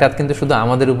হচ্ছে জাকাত কিন্তু শুধু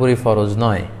আমাদের উপরই ফরজ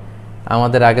নয়,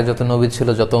 আমাদের আগে যত নবী ছিল,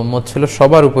 যত উম্মত ছিল,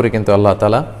 সবার উপরে কিন্তু আল্লাহ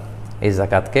তাআলা এই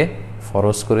জাকাতকে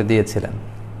ফরজ করে দিয়েছিলেন।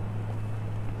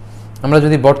 আমরা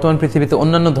যদি বর্তমান পৃথিবীতে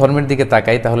অন্যান্য ধর্মের দিকে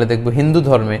তাকাই, তাহলে দেখব হিন্দু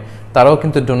ধর্মে তারাও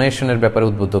কিন্তু ডোনেশনের ব্যাপারে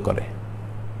উদ্বুদ্ধ করে।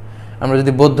 আমরা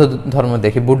যদি বৌদ্ধ ধর্ম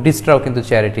দেখি, বুদ্ধিস্টরাও কিন্তু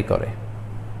চ্যারিটি করে।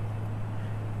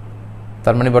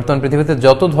 তার মানে বর্তমান পৃথিবীতে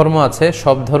যত ধর্ম আছে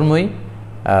সব ধর্মই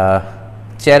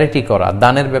চ্যারিটি করা,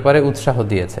 দানের ব্যাপারে উৎসাহ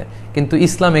দিয়েছে। কিন্তু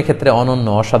ইসলাম এক্ষেত্রে অনন্য,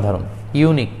 অসাধারণ,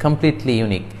 ইউনিক, কমপ্লিটলি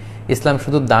ইউনিক। ইসলাম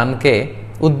শুধু দানকে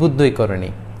উদ্বুদ্ধই করেনি,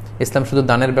 ইসলাম শুধু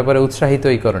দানের ব্যাপারে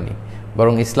উৎসাহিতই করেনি,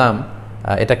 বরং ইসলাম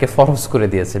এটাকে ফরজ করে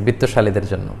দিয়েছে বিত্তশালীদের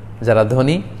জন্য। যারা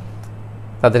ধনী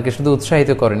তাদেরকে শুধু উৎসাহিত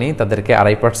করেনি, তাদেরকে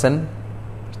 2.5%,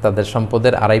 তাদের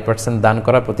সম্পদের 2.5% দান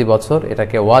করা প্রতি বছর,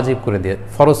 এটাকে ওয়াজিব করে দিয়ে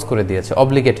ফরজ করে দিয়েছে,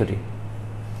 অব্লিগেটরি।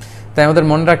 তাই আমাদের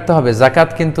মনে রাখতে হবে জাকাত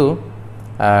কিন্তু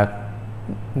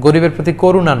গরিবের প্রতি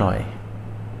করুণা নয়।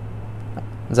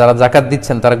 যারা জাকাত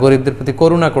দিচ্ছেন তারা গরিবদের প্রতি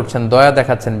করুণা করছেন, দয়া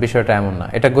দেখাচ্ছেন, বিষয়টা এমন না।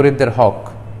 এটা গরিবদের হক।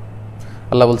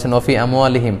 আল্লাহ বলছেন ওফি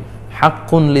আমওয়ালিহিম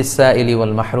হাক্কুন লিসাইলি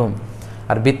ওয়াল মাহরুম।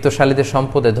 আর বিত্তশালীদের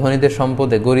সম্পদে, ধনীদের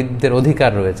সম্পদে গরিবদের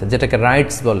অধিকার রয়েছে, যেটাকে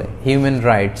রাইটস বলে, হিউম্যান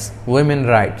রাইটস, উইমেন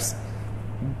রাইটস।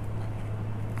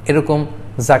 এরকম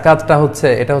জাকাতটা হচ্ছে,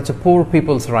 এটা হচ্ছে পুর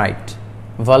people's right,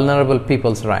 vulnerable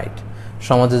people's right.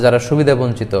 সমাজে যারা সুবিধা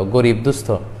বঞ্চিত, গরিব, দুস্থ,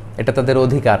 এটা তাদের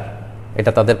অধিকার,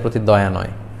 এটা তাদের প্রতি দয়া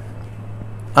নয়।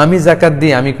 আমি জাকাত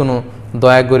দিয়ে আমি কোনো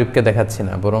দয়া গরিবকে দেখাচ্ছি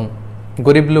না, বরং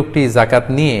গরিব লোকটি জাকাত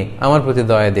নিয়ে আমার প্রতি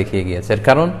দয়া দেখিয়ে গিয়েছে। এর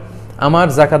কারণ আমার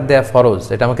জাকাত দেয়া ফরজ,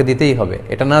 এটা আমাকে দিতেই হবে,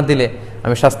 এটা না দিলে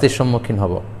আমি শাস্তির সম্মুখীন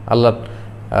হব, আল্লাহ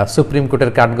সুপ্রিম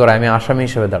কোর্টের কাঠগড়ায় আমি আসামি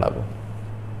হিসেবে দাঁড়াবো।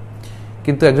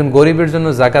 কিন্তু একজন গরিবের জন্য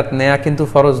জাকাত নেয়া কিন্তু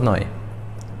ফরজ নয়।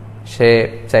 সে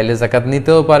চাইলে জাকাত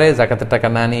নিতেও পারে, জাকাতের টাকা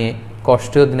না নিয়ে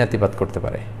কষ্টেও দিনাতিপাত করতে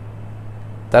পারে।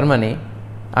 তার মানে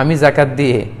আমি জাকাত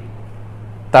দিয়ে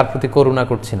তার প্রতি করুণা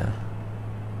করছি না,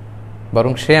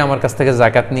 বরং সে আমার কাছ থেকে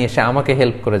জাকাত নিয়ে সে আমাকে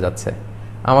হেল্প করে যাচ্ছে,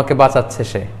 আমাকে বাঁচাচ্ছে,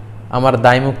 সে আমার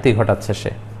দায় মুক্তি ঘটাচ্ছে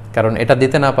সে। কারণ এটা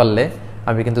দিতে না পারলে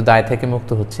আমি কিন্তু দায় থেকে মুক্ত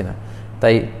হচ্ছি না।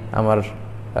 তাই আমার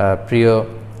প্রিয়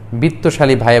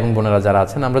বিত্তশালী ভাই এবং বোনেরা যারা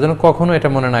আছেন, আমরা যেন কখনো এটা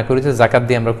মনে না করি যে জাকাত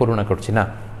দিয়ে আমরা করুণা করছি না।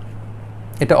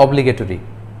 এটা অব্লিগেটরি,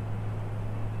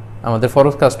 আমাদের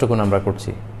ফরজ কাজটুকুন আমরা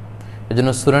করছি। এই জন্য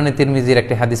সুনানে তিরমিজির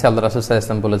একটি হাদিসে আল্লাহ রাসূল সাল্লাল্লাহু আলাইহি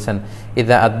ওয়াসাল্লাম বলেছেন,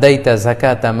 ইযা আদাইতা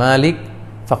যাকাতা মালিক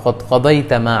ফাকাদ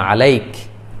কাদাইতা মা আলাইক।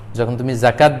 যখন তুমি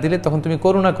জাকাত দিলে তখন তুমি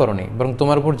করুণা করনি, বরং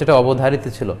তোমার উপর যেটা অবধারিত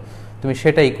ছিল তুমি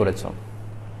সেটাই করেছ।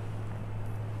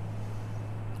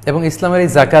 এবং ইসলামের এই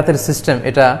জাকাতের সিস্টেম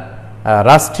এটা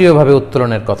রাষ্ট্রীয়ভাবে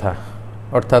উত্তোলনের কথা,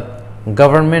 অর্থাৎ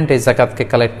গভর্নমেন্ট এই জাকাতকে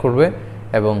কালেক্ট করবে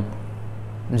এবং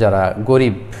যারা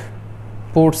গরিব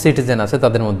পুর সিটিজেন আছে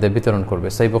তাদের মধ্যে বিতরণ করবে।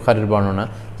 সহিহ বুখারীর বর্ণনা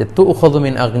যে তুখযু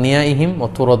মিন আগনিয়াইহিম ওয়া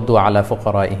তুরাদ্দু আলা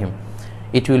ফুকারাইহিম,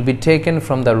 it will be taken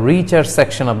from the richer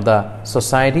section of the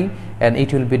society and it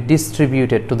will be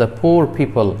distributed to the poor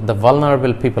people, the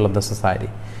vulnerable people of the society.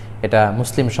 এটা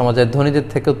মুসলিম সমাজের ধনীদের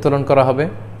থেকে উত্তোলন করা হবে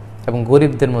এবং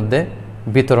গরিবদের মধ্যে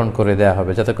বিতরণ করে দেয়া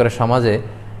হবে, যাতে করে সমাজে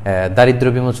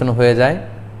দারিদ্র্য বিমোচন হয়ে যায়,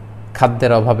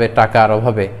 খাদ্যের অভাবে, টাকার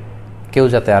অভাবে কেউ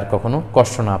যাতে আর কখনো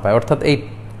কষ্ট না পায়। অর্থাৎ এই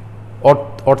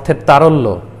অর্থের তারল্য,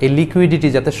 এই লিকুইডিটি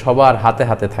যাতে সবার হাতে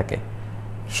হাতে থাকে,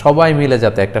 সবাই মিলে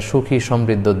যাতে একটা সুখী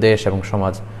সমৃদ্ধ দেশ এবং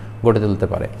সমাজ গড়ে তুলতে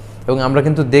পারে। এবং আমরা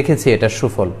কিন্তু দেখেছি এটার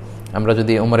সুফল। আমরা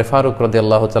যদি ওমরে ফারুক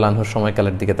রাদিয়াল্লাহু তাআলা আনহুর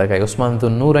সময়কালের দিকে তাকাই, ওসমান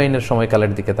যুন নূরাইনের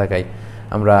সময়কালের দিকে তাকাই,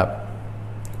 আমরা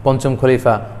পঞ্চম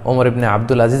খলিফা ওমর ইবনে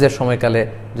আব্দুল আজিজের সময়কালে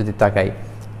যদি তাকাই,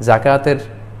 জাকাতের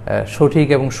সঠিক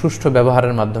এবং সুষ্ঠু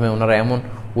ব্যবহারের মাধ্যমে ওনারা এমন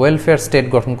ওয়েলফেয়ার স্টেট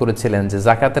গঠন করেছিলেন যে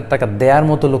জাকাতের টাকা দেয়ার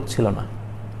মতো লোক ছিল না।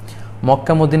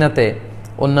 মক্কা মদিনাতে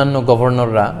অন্যান্য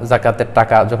গভর্নররা জাকাতের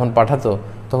টাকা যখন পাঠাতো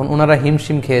তখন ওনারা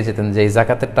হিমশিম খেয়ে যেতেন যে এই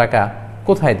জাকাতের টাকা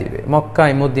কোথায় দিবে।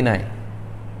 মক্কায় মদিনায়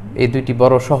এই দুইটি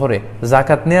বড় শহরে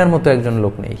জাকাত নেয়ার মতো একজন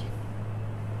লোক নেই,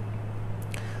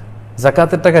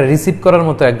 জাকাতের টাকা রিসিভ করার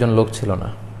মতো একজন লোক ছিল না।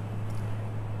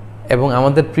 এবং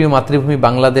আমাদের প্রিয় মাতৃভূমি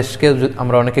বাংলাদেশকে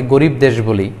আমরা অনেকে গরিব দেশ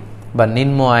বলি বা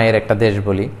নিম্ন আয়ের একটা দেশ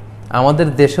বলি, আমাদের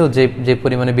দেশেও যে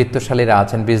পরিমাণে বিত্তশালীরা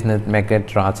আছেন, বিজনেস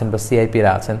ম্যাগনেটরা আছেন বা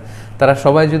সিআইপিরা আছেন, তারা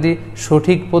সবাই যদি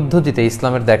সঠিক পদ্ধতিতে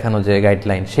ইসলামের দেখানো যে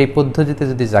গাইডলাইন সেই পদ্ধতিতে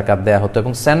যদি জাকাত দেওয়া হতো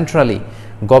এবং সেন্ট্রালি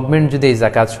গভর্নমেন্ট যদি এই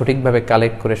জাকাত সঠিকভাবে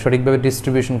কালেক্ট করে সঠিকভাবে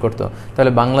ডিস্ট্রিবিউশন করতো,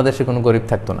 তাহলে বাংলাদেশে কোনো গরিব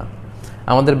থাকতো না।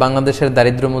 আমাদের বাংলাদেশের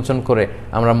দারিদ্র্য মোচন করে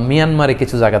আমরা মিয়ানমারে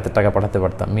কিছু জাকাতের টাকা পাঠাতে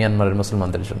পারতাম, মিয়ানমারের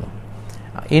মুসলমানদের জন্য।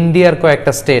 ইন্ডিয়ার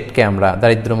কয়েকটা স্টেটকে আমরা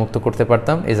দারিদ্র্যমুক্ত করতে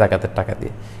পারতাম এই জাকাতের টাকা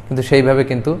দিয়ে। কিন্তু সেইভাবে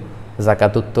কিন্তু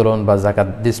জাকাত উত্তোলন বা জাকাত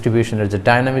ডিস্ট্রিবিউশনের যে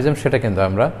ডায়নামিজম সেটা কিন্তু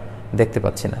আমরা দেখতে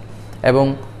পাচ্ছি না। এবং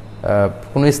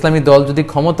কোনো ইসলামী দল যদি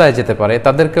ক্ষমতায় যেতে পারে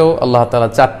তাদেরকেও আল্লাহ তাআলা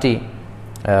 4টি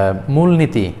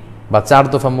মূলনীতি বা 4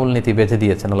 দফা মূলনীতি বেঁধে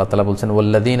দিয়েছেন। আল্লাহ তাআলা বলছেন,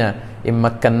 ওয়াল্লাযীনা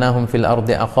ইম্মাক্কান্নাহুম ফিল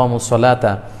আরদি আকামুস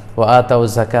সালাতা ওয়া আতাউয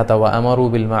যাকাতা ওয়া আমারু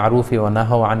বিল মা'রুফি ওয়া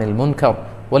নাহাউ আনিল মুনকার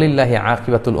ওয়ালিল্লাহি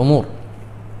আকিবাতুল উমুর।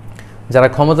 যারা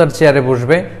ক্ষমতার চেয়ারে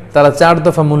বসবে তারা 4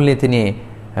 দফা মূলনীতি নিয়ে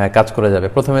কাজ করে যাবে।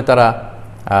 প্রথমে তারা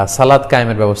সালাত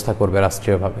কায়েমের ব্যবস্থা করবে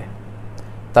রাষ্ট্রীয়ভাবে,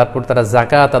 তারপর তারা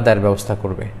জাকাত আদায়ের ব্যবস্থা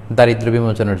করবে দারিদ্র্য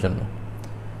বিমোচনের জন্য,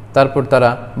 তারপর তারা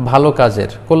ভালো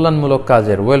কাজের, কল্যাণমূলক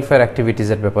কাজের, ওয়েলফেয়ার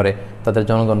অ্যাক্টিভিটিসের ব্যাপারে তাদের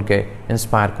জনগণকে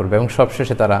ইন্সপায়ার করবে এবং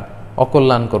সবশেষে তারা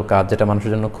অকল্যাণকর কাজ, যেটা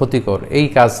মানুষের জন্য ক্ষতিকর, এই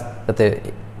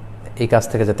কাজ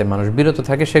থেকে যাতে মানুষ বিরত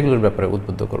থাকে সেগুলোর ব্যাপারে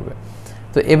উদ্বুদ্ধ করবে।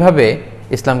 তো এভাবে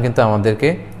ইসলাম কিন্তু আমাদেরকে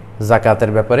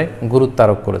জাকাতের ব্যাপারে গুরুত্ব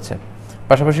আরোপ করেছে।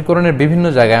 পাশাপাশি কোরআনের বিভিন্ন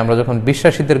জায়গায় আমরা যখন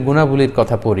বিশ্বাসীদের গুণাবলীর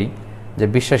কথা পড়ি, যে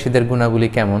বিশ্বাসীদের গুণাবলী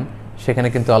কেমন, সেখানে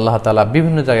কিন্তু আল্লাহ তাআলা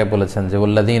বিভিন্ন জায়গায় বলেছেন যে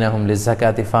ওয়াল্লাযীনা হুম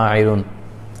লিযাকাতি ফাঈলুন।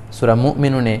 সূরা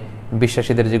মুমিনুনে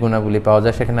বিশ্বাসীদের যে গুণাবলী পাওয়া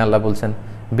যায় সেখানে আল্লাহ বলছেন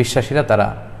বিশ্বাসীরা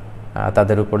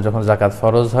তাদের উপর যখন জাকাত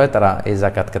ফরজ হয় তারা এই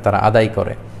জাকাতকে তারা আদায়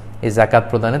করে, এই জাকাত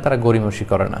প্রদানে তারা গরিমসি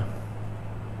করে না।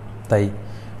 তাই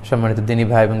সম্মানিত দিনী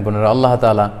ভাই এবং বোনেরা, আল্লাহ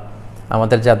তাআলা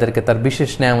আমাদের যাদেরকে তার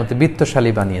বিশেষ নেয়ামতে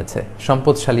বিত্তশালী বানিয়েছে,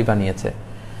 সম্পদশালী বানিয়েছে,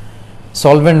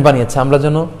 সলভেন্ট বানিয়েছে, আমরা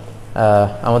যেন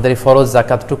আমাদের এই ফরজ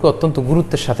জাকাতটুকু অত্যন্ত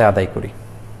গুরুত্বের সাথে আদায় করি।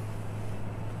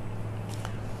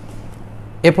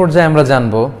 এ পর্যায়ে আমরা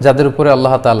জানব যাদের উপরে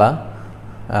আল্লাহ তাআলা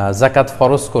জাকাত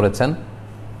ফরজ করেছেন,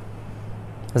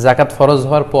 জাকাত ফরজ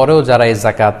হওয়ার পরেও যারা এই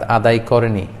জাকাত আদায়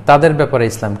করেনি তাদের ব্যাপারে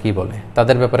ইসলাম কি বলে,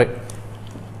 তাদের ব্যাপারে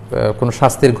কোনো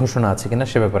শাস্তির ঘোষণা আছে কিনা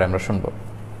সে ব্যাপারে আমরা শুনব।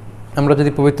 আমরা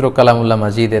যদি পবিত্র কালামুল্লাহ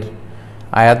মাজিদের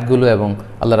আয়াতগুলো এবং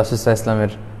আল্লাহ রাসূল সাল্লাল্লাহু আলাইহি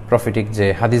ওয়াসাল্লামের প্রফিটিক যে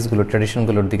হাদিসগুলো,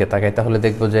 ট্র্যাডিশনগুলোর দিকে তাকাই, তাহলে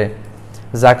দেখব যে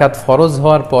জাকাত ফরজ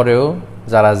হওয়ার পরেও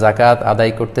যারা জাকাত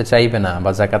আদায় করতে চাইবে না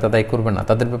বা জাকাত আদায় করবে না,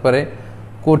 তাদের ব্যাপারে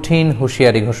কঠিন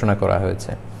হুঁশিয়ারি ঘোষণা করা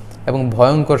হয়েছে এবং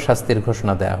ভয়ঙ্কর শাস্তির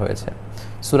ঘোষণা দেওয়া হয়েছে।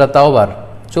 সূরা তাওবার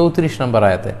 34 নম্বর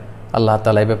আয়াতে আল্লাহ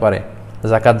তাআলা এই ব্যাপারে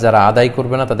জাকাত যারা আদায়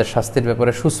করবে না তাদের শাস্তির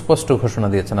ব্যাপারে সুস্পষ্ট ঘোষণা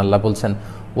দিয়েছেন। আল্লাহ বলছেন,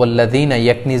 ওয়াল্লাযীনা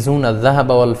ইয়াকনিজুনা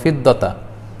আয-যাহাবা ওয়াল ফিদ্দাতা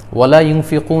ওয়ালা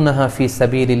ইউনফিকুনাহা ফি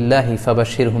সাবিলিল্লাহি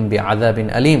ফাবাশশিরহুম বিআযাবিন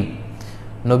আলীম।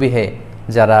 নবী হে,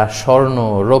 যারা স্বর্ণ,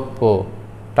 রৌপ্য,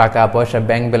 টাকা পয়সা,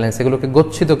 ব্যাংক ব্যালেন্স এগুলোকে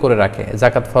গচ্ছিত করে রাখে,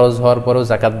 জাকাত ফরজ হওয়ার পরেও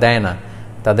জাকাত দেয় না,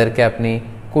 তাদেরকে আপনি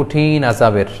কঠিন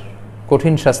আযাবের,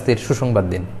 কঠিন শাস্তির সুসংবাদ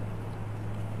দিন।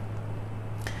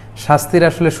 শাস্তির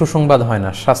আসলে সুসংবাদ হয় না,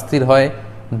 শাস্তির হয়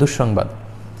দুঃসংবাদ।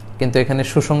 কিন্তু এখানে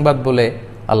সুসংবাদ বলে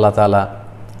আল্লাহ তাআলা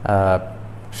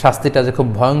শাস্তিটা যে খুব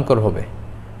ভয়ঙ্কর হবে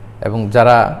এবং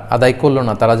যারা আদায় করলো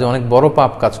না তারা যে অনেক বড়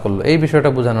পাপ কাজ করলো, এই বিষয়টা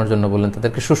বোঝানোর জন্য বললেন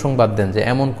তাদেরকে সুসংবাদ দেন যে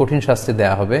এমন কঠিন শাস্তি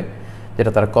দেয়া হবে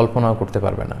যেটা তারা কল্পনাও করতে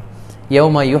পারবে না।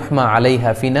 ইয়াউমা ইউহমা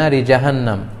আলাইহা ফি নারি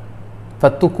জাহান্নাম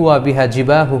ফাতুকুয়া বিহা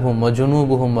জিবাহুহুম ওয়া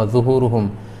জুনুবুহুম ওয়া যুহুরুহুম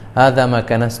হাযা মা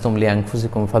কানাসতুম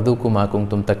লিআনফুসিকুম ফাযুকু মা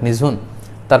কুনতুম তাকনিজুন।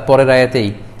 তারপরের আয়াতেই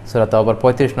সূরা তাওবার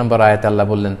 35 নম্বর আয়াতে আল্লাহ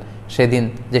বললেন, সেদিন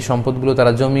যে সম্পদগুলো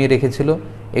তারা জমিয়ে রেখেছিল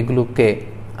এগুলোকে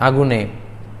আগুনে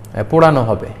পোড়ানো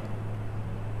হবে,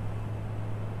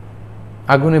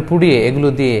 আগুনে পুড়িয়ে এগুলো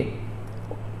দিয়ে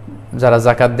যারা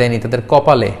জাকাত দেয়নি তাদের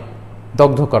কপালে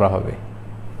দগ্ধ করা হবে,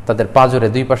 তাদের পাজরে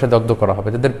দুই পাশে দগ্ধ করা হবে,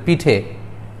 তাদের পিঠে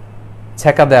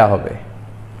ছেঁকা দেয়া হবে।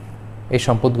 এই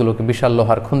সম্পদগুলোকে বিশাল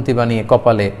লোহার খুন্তি বানিয়ে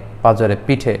কপালে, পাজরে,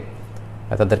 পিঠে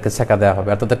তাদেরকে ছেঁকা দেওয়া হবে।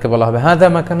 আর তাদেরকে বলা হবে, হাযা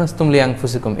মা কানাসতুম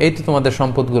লিআনফুসিকুম, এই তো তোমাদের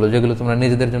সম্পদগুলো যেগুলো তোমরা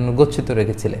নিজেদের জন্য গচ্ছিত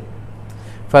রেখেছিলে।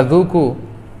 ফাযুকু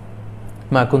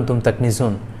মা কুনতুম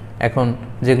তাকনিজুন, এখন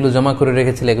যেগুলো জমা করে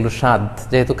রেখেছিলে এগুলো স্বাদ,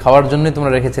 যেহেতু খাওয়ার জন্যই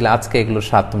তোমরা রেখেছিলে, আজকে এগুলো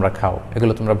স্বাদ তোমরা খাও,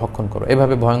 এগুলো তোমরা ভক্ষণ করো।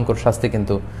 এভাবে ভয়ঙ্কর শাস্তি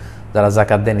কিন্তু যারা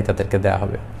জাকাত দেয়নি তাদেরকে দেয়া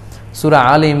হবে। সূরা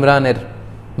আলে ইমরানের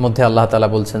মধ্যে আল্লাহ তাআলা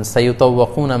বলছেন,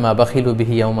 সাইয়ুতাওয়াকুনা মা বাখিলু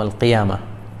বিহি ইয়াউমাল কিয়ামাহ,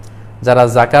 যারা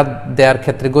জাকাত দেওয়ার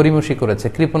ক্ষেত্রে গরিমসি করেছে,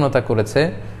 কৃপণতা করেছে,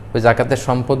 ওই জাকাতের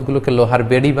সম্পদগুলোকে লোহার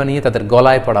বেড়ি বানিয়ে তাদের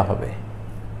গলায় পড়া হবে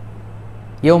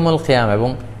ইয়াউমাল কিয়ামা, এবং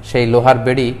সেই লোহার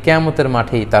বেড়ি কিয়ামতের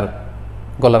মাঠেই তার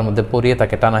গলার মধ্যে পরিয়ে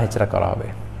তাকে টানা হেঁচড়া করা হবে।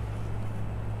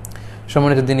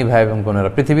 সম্মানিত দিনী ভাই এবং বোনেরা,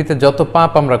 পৃথিবীতে যত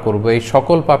পাপ আমরা করব এই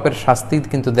সকল পাপের শাস্তি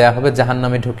কিন্তু দেয়া হবে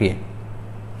জাহান্নামে ঢুকিয়ে।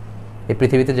 এই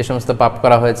পৃথিবীতে যে সমস্ত পাপ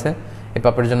করা হয়েছে এই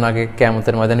পাপের জন্য আগে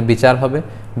কিয়ামতের ময়দানে বিচার হবে,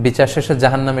 বিচার শেষে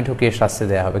জাহান্নামে ঢুকিয়ে শাস্তি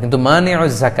দেয়া হবে। কিন্তু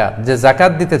মানিউজ যাকাত, যে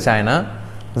জাকাত দিতে চায় না,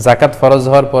 জাকাত ফরজ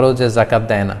হওয়ার পরেও যে জাকাত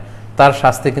দেয় না, তার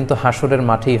শাস্তি কিন্তু হাসরের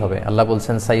মাঠেই হবে। আল্লাহ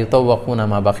বলছেন, সাইয়ুতাওয়াকুনা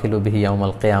মা বাখিলু বিহি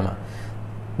ইয়াউমাল কিয়ামা,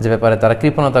 যে ব্যাপারে তারা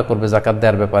কৃপণতা করবে জাকাত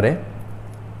দেওয়ার ব্যাপারে,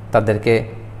 তাদেরকে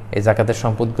এই জাকাতের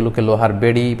সম্পদগুলোকে লোহার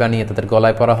বেড়ি বানিয়ে তাদের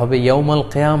গলায় পরা হবে ইয়াউমাল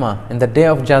কিয়ামা, in the day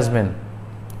of judgement,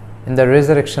 in the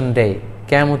resurrection day,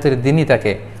 কিয়ামতের দিনই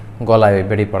তাকে গলায়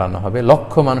বেড়ি পড়ানো হবে।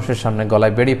 লক্ষ মানুষের সামনে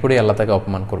গলায় বেড়ি পড়িয়ে আল্লাহ তাকে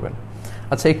অপমান করবেন।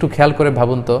 আচ্ছা, একটু খেয়াল করে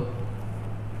ভাবুন তো,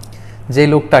 যে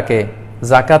লোকটাকে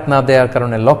জাকাত না দেওয়ার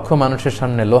কারণে লক্ষ মানুষের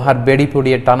সামনে লোহার বেড়ি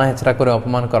পড়িয়ে টানা হেঁচড়া করে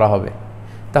অপমান করা হবে,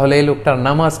 তাহলে এই লোকটার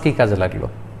নামাজ কি কাজে লাগলো,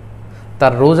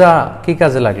 তার রোজা কি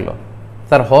কাজে লাগলো,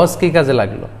 তার হজ কি কাজে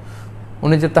লাগলো?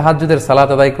 উনি যে তাহাজ্জুদের সালাত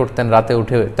আদায় করতেন রাতে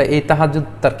উঠে, তা এই তাহাজ্জুদ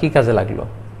তার কি কাজে লাগলো?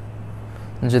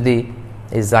 যদি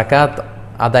এই জাকাত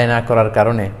আদায় না করার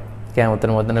কারণে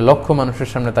কিয়ামতের ময়দানে লক্ষ মানুষের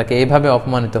সামনে তাকে এইভাবে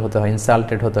অপমানিত হতে হয়,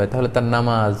 ইনসাল্টেড হতে হয়, তাহলে তার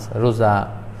নামাজ, রোজা,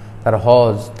 তার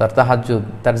হজ, তার তাহাজ্জুদ,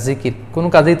 তার জিকির কোনো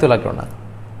কাজেই তো লাগলো না।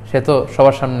 সে তো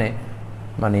সবার সামনে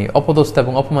মানে অপদস্থ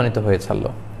এবং অপমানিত হয়ে ছাড়লো।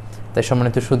 তাই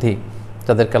সম্মানিত সুধী,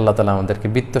 যাদেরকে আল্লাহ তাআলা আমাদেরকে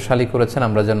বিত্তশালী করেছেন,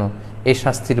 আমরা যেন এই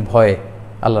শাস্তির ভয়ে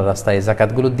আল্লাহর রাস্তায় এই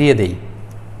জাকাতগুলো দিয়ে দেই।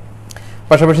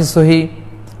 পাশাপাশি সহিহ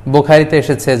বুখারীতে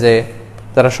এসেছে যে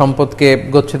যারা সম্পদকে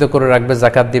গচ্ছিত করে রাখবে,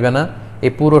 জাকাত দিবে না,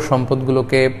 এই পুরো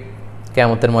সম্পদগুলোকে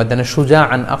কিয়ামতের ময়দানে সুজা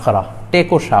আন আখরা,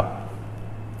 টেকো সাপ,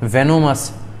 ভেনোমাস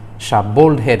সাপ,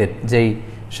 বোল্ড হেডেড, যেই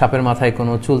সাপের মাথায়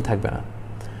কোনো চুল থাকবে না।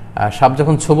 সাপ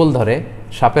যখন ছোবল ধরে,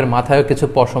 সাপের মাথায়ও কিছু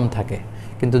পশম থাকে,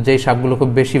 কিন্তু যেই সাপগুলো খুব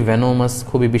বেশি ভেনোমাস,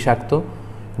 খুবই বিষাক্ত,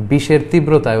 বিষের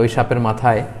তীব্রতায় ওই সাপের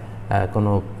মাথায়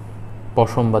কোনো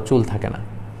পশম বা চুল থাকে না।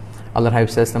 আল্লাহর হাবিব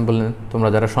সাল্লাল্লাহু আলাইহি ওয়াসাল্লাম বললেন, তোমরা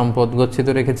যারা সম্পদ গচ্ছিত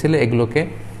রেখেছিলে এগুলোকে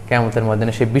কিয়ামতের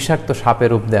ময়দানে সেই বিষাক্ত সাপের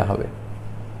রূপ দেওয়া হবে।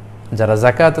 যারা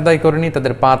জাকাত আদায় করেনি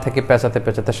তাদের পা থেকে পেঁচাতে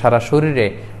পেঁচাতে সারা শরীরে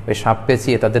ওই সাপ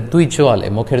পেঁচিয়ে তাদের দুই চোয়ালে,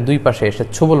 মুখের দুই পাশে এসে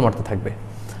ছোবল মারতে থাকবে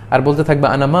আর বলতে থাকবে,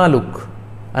 আনা মালুক,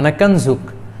 আনা কানজুক,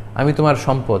 আমি তোমার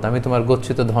সম্পদ, আমি তোমার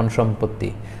গচ্ছিত ধন সম্পত্তি,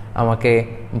 আমাকে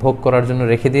ভোগ করার জন্য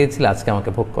রেখে দিয়েছিলে, আজকে আমাকে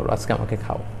ভোগ করো, আজকে আমাকে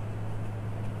খাও।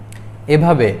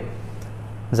 এভাবে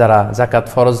যারা জাকাত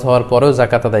ফরজ হওয়ার পরেও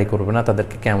জাকাত আদায় করবে না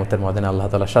তাদেরকে কিয়ামতের ময়দানে আল্লাহ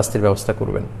তাআলা শাস্তির ব্যবস্থা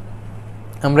করবেন।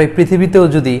 আমরা এই পৃথিবীতেও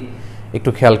যদি একটু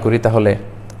খেয়াল করি তাহলে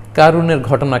কারুনের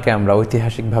ঘটনাকে আমরা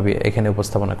ঐতিহাসিকভাবে এখানে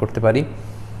উপস্থাপনা করতে পারি।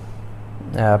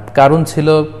 কারুন ছিল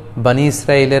বানি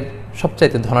ইসরায়েলের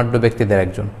সবচাইতে ধনাঢ্য ব্যক্তিদের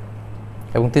একজন,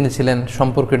 এবং তিনি ছিলেন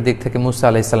সম্পর্কের দিক থেকে মুসা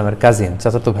আলাইহিসসালামের কাজিন,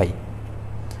 চাচাতো ভাই।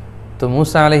 তো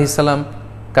মুসা আলাইহিসসালাম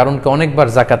কারুনকে অনেকবার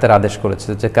জাকাতের আদেশ করেছে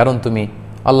যে কারণ তুমি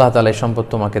আল্লাহ তাআলা এই সম্পদ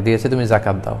তোমাকে দিয়েছে, তুমি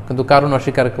জাকাত দাও। কিন্তু কারুন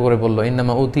অস্বীকার করে বলল,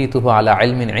 ইন্নামা উতীতুহু আলা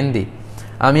ইলমিন ইনদি,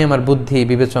 আমি আমার বুদ্ধি,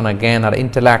 বিবেচনা, জ্ঞান আর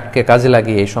ইন্টেলেক্টকে কাজে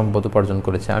লাগিয়ে এই সম্পদ উপার্জন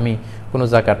করেছি, আমি কোনো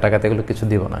জাকাত টাকাতে এগুলো কিছু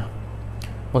দিব না।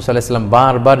 মুসা আলাইহিসসালাম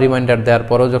বারবার রিমাইন্ডার দেওয়ার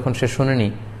পরেও যখন সে শুনেনি,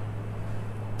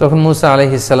 তখন মুসা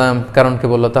আলাইহিসসালাম কারণকে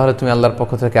বলল, তাহলে তুমি আল্লাহর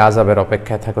পক্ষ থেকে আযাবের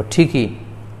অপেক্ষায় থাকো। ঠিকই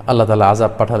আল্লাহ তাআলা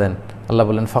আযাব পাঠালেন। আল্লাহ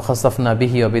বললেন, ফাখাসাফনা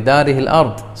বিহি ওয়া বিদারিহিল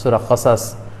আরদ, সূরা কাসাস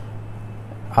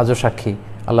আজও সাক্ষী।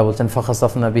 আল্লাহ বলছেন,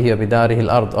 ফাখাসাফনা বিহি ওয়া বিদারিহিল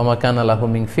আরদ ওয়া মা কানা লাহু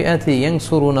মিন ফিআতি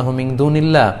ইয়ানসুরুনাহু মিন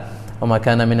দুনিল্লাহ ওয়া মা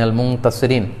কানা মিনাল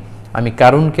মুনতাসিরিন। আমি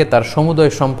কারুনকে তার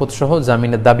সমুদয় সম্পদ সহ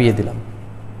জামিনে দাবিয়ে দিলাম।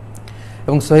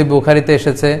 এবং সহিহ বুখারীতে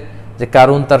এসেছে যে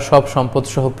কারুন তার সব সম্পদ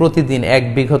সহ প্রতিদিন 1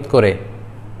 বিঘত করে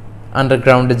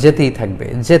আন্ডারগ্রাউন্ডে যেতেই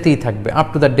থাকবে up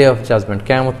to the day of judgement,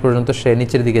 কিয়ামত পর্যন্ত সে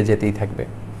নিচের দিকে যেতেই থাকবে।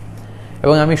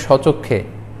 এবং আমি স্বচক্ষে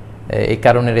এই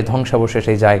কারণের এই ধ্বংসাবশেষ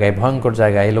এই জায়গায়, ভয়ঙ্কর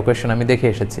জায়গায়, এই লোকেশন আমি দেখে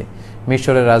এসেছি।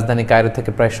 মিশরের রাজধানী কায়রো থেকে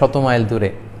প্রায় 100 মাইল দূরে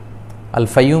আল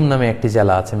ফাইয়ুম নামে একটি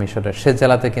জেলা আছে মিশরের, সে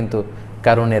জেলাতে কিন্তু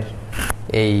কারণের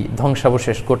এই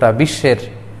ধ্বংসাবশেষ গোটা বিশ্বের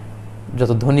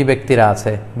যত ধনী ব্যক্তিরা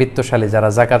আছে, বিত্তশালী যারা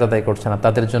জাকাত আদায় করছে না,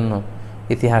 তাদের জন্য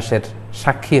ইতিহাসের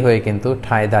সাক্ষী হয়ে কিন্তু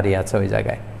ঠায় দাঁড়িয়ে আছে ওই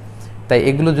জায়গায়। তাই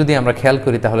এগুলো যদি আমরা খেয়াল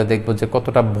করি তাহলে দেখব যে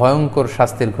কতটা ভয়ঙ্কর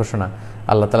শাস্তির ঘোষণা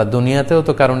আল্লাহ তাআলা দুনিয়াতেও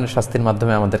তো কারণের শাস্তির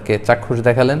মাধ্যমে আমাদেরকে চাক্ষুষ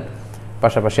দেখালেন,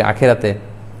 পাশাপাশি আখিরাতে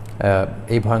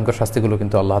এই ভয়ঙ্কর শাস্তিগুলো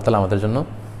কিন্তু আল্লাহ তাআলা আমাদের জন্য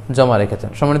জমা রেখেছেন।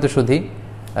 সম্মানিত সুধী,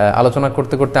 আলোচনা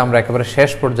করতে করতে আমরা একেবারে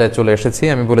শেষ পর্যায়ে চলে এসেছি।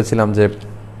 আমি বলেছিলাম যে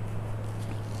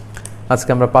আজকে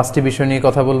আমরা 5টি বিষয় নিয়ে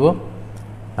কথা বলবো।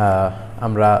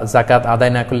 আমরা জাকাত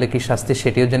আদায় না করলে কি শাস্তি,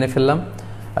 সেটিও জেনে ফেললাম।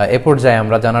 এ পর্যায়ে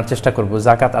আমরা জানার চেষ্টা করব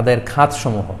জাকাত আদায়ের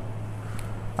খাতসমূহ।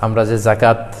 আমরা যে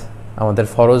জাকাত আমাদের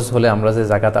ফরজ হলে আমরা যে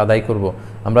জাকাত আদায় করব,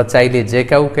 আমরা চাইলে যে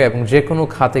কাউকে এবং যে কোনো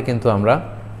খাতে কিন্তু আমরা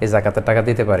এই জাকাতের টাকা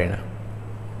দিতে পারি না।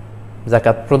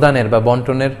 জাকাত প্রদানের বা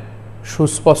বন্টনের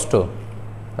সুস্পষ্ট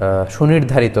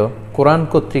সুনির্ধারিত, কোরআন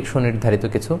কর্তৃক সুনির্ধারিত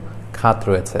কিছু খাত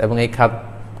রয়েছে, এবং এই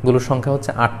খাতগুলোর সংখ্যা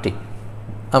হচ্ছে 8টি।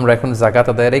 আমরা এখন জাকাত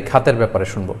আদায়ের এই খাতের ব্যাপারে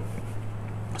শুনব।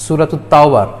 সূরাতুত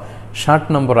তাওবার 60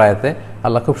 নম্বর আয়াতে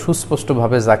আল্লাহ খুব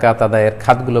সুস্পষ্টভাবে জাকাত আদায়ের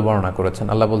খাতগুলো বর্ণনা করেছেন।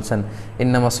 আল্লাহ বলছেন,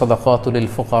 ইন্নামা সাদাকাতু লিল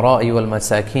ফুকারাই ওয়াল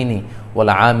মাসাকিনি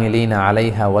ওয়াল আমিলিনা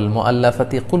আলাইহা ওয়াল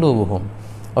মুআল্লাফাতি কুলুবুহুম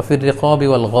ওয়া ফির রিকাবি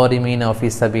ওয়াল গারিমিনা ওয়া ফি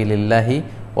সাবিলিল্লাহি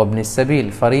ওয়া ইবনিস সাবিল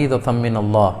ফরিদাতাম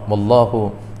মিনাল্লাহ ওয়াল্লাহু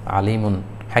আলিমুন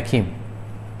হাকিম।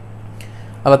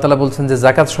 আল্লাহ তাআলা বলছেন যে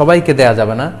জাকাত সবাইকে দেয়া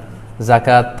যাবে না,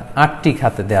 জাকাত 8টি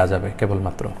খাতে দেয়া যাবে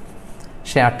কেবলমাত্র।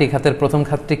 সে 8টি খাতের প্রথম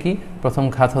খাতটি কি? প্রথম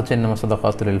খাত হচ্ছে ইন্নামা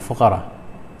সাদাকাতু লিল ফুকারা,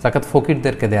 জাকাত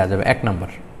ফকিরদেরকে দেয়া যাবে 1 নম্বর।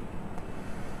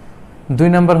 2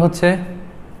 নম্বর হচ্ছে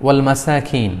ওয়াল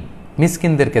মাসাকিন,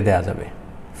 মিসকিনদেরকে দেয়া যাবে।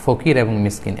 ফকির এবং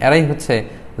মিসকিন এরাই হচ্ছে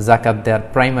জাকাত দেওয়ার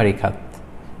প্রাইমারি খাত,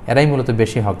 এরাই মূলত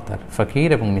বেশি হকদার, ফকির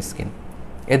এবং মিসকিন,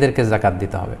 এদেরকে জাকাত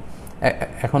দিতে হবে।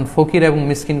 এখন ফকির এবং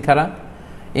মিসকিন কারা?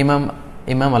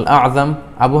 ইমাম আল আযম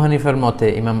আবু হানিফার মতে,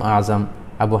 ইমাম আযম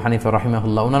আবু হানিফা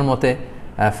রাহিমাহুল্লাহ, ওনার মতে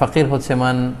ফকির হচ্ছে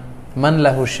মান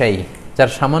লাহু শাই,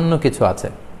 যার সামান্য কিছু আছে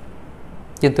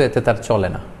কিন্তু এতে তার চলে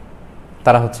না,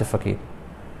 তারা হচ্ছে ফকির।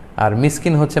 আর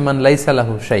মিসকিন হচ্ছে মান লাইসা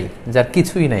লাহু শাই, যার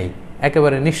কিছুই নাই,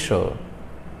 একেবারে নিঃস্ব,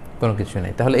 কোনো কিছুই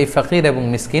নাই। তাহলে এই ফকির এবং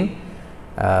মিসকিন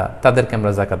তাদেরকে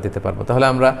আমরা জাকাত দিতে পারবো। তাহলে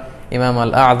আমরা ইমাম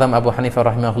আল আযম আবু হানিফা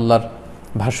রাহিমাহুল্লাহর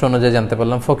ভাষ্য অনুযায়ী জানতে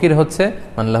পারলাম ফকির হচ্ছে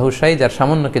মান লাহু শাই, যার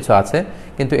সামান্য কিছু আছে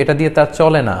কিন্তু এটা দিয়ে তার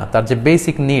চলে না, তার যে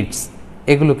বেসিক নিডস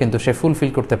এগুলো কিন্তু সে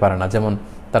ফুলফিল করতে পারে না, যেমন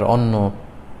তার অন্ন,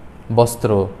 বস্ত্র,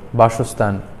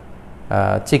 বাসস্থান,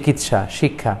 চিকিৎসা,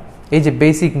 শিক্ষা, এই যে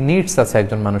বেসিক নিডস আছে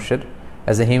একজন মানুষের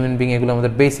অ্যাজ এ হিউম্যান বিং, এগুলো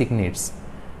আমাদের বেসিক নিডস।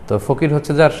 তো ফকির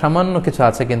হচ্ছে যার সামান্য কিছু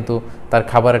আছে কিন্তু তার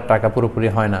খাবারের টাকা পুরোপুরি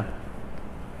হয় না,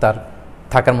 তার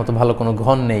থাকার মতো ভালো কোনো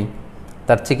ঘর নেই,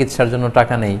 তার চিকিৎসার জন্য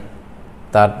টাকা নেই,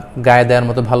 তার গায়ে দেওয়ার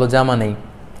মতো ভালো জামা নেই,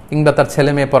 কিংবা তার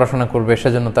ছেলে মেয়ে পড়াশোনা করবে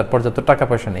সেজন্য তার পর্যাপ্ত টাকা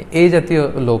পয়সা নেই। এই জাতীয়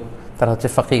লোক তারা হচ্ছে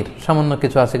ফকির, সামান্য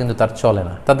কিছু আছে কিন্তু তার চলে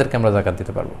না, তাদেরকে আমরা জাকাত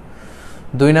দিতে পারবো।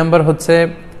 2 নম্বর হচ্ছে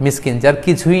মিসকিন, যার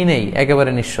কিছুই নেই,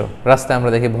 একেবারে নিঃস্ব। রাস্তায় আমরা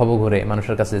দেখি ভব ঘুরে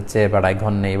মানুষের কাছে চেয়ে বেড়ায়,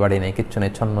 ঘর নেই, বাড়ি নেই, কিচ্ছু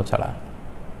নেই, ছন্ন ছাড়া,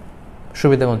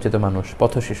 সুবিধাবঞ্চিত মানুষ,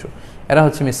 পথ শিশু, এরা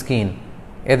হচ্ছে মিসকিন,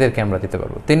 এদেরকে আমরা দিতে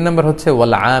পারবো। 3 নম্বর হচ্ছে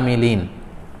ওয়াল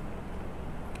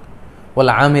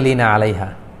আমিলিনা আলাইহা।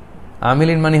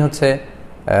 আমিলিন মানে হচ্ছে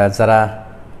যারা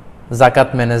জাকাত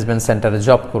ম্যানেজমেন্ট সেন্টারে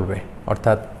জব করবে,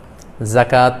 অর্থাৎ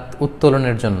জাকাত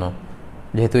উত্তোলনের জন্য,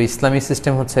 যেহেতু ইসলামী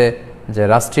সিস্টেম হচ্ছে যে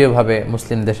রাষ্ট্রীয়ভাবে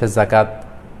মুসলিম দেশের জাকাত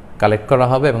কালেক্ট করা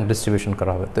হবে এবং ডিস্ট্রিবিউশন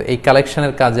করা হবে। তো এই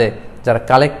কালেকশনের কাজে যারা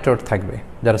কালেক্টর থাকবে,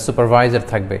 যারা সুপারভাইজার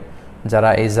থাকবে, যারা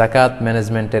এই জাকাত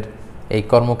ম্যানেজমেন্টের এই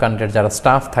কর্মকাণ্ডের যারা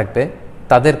স্টাফ থাকবে,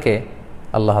 তাদেরকে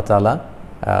আল্লাহ তাআলা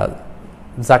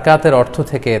জাকাতের অর্থ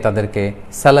থেকে তাদেরকে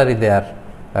স্যালারি দেওয়ার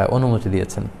অনুমতি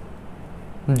দিয়েছেন,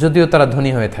 যদিও তারা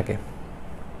ধনী হয়ে থাকে,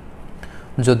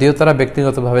 যদিও তারা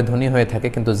ব্যক্তিগতভাবে ধনী হয়ে থাকে,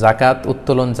 কিন্তু জাকাত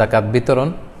উত্তোলন, জাকাত বিতরণ,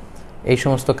 এই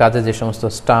সমস্ত কাজে যে সমস্ত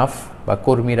স্টাফ বা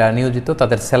কর্মীরা নিয়োজিত,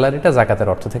 তাদের স্যালারিটা জাকাতের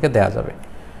অর্থ থেকে দেয়া যাবে।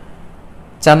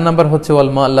 4 নম্বর হচ্ছে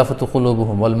ওয়াল মুআল্লাফাতু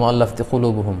কুলুবুহুম, ওয়াল মুআল্লাফাতু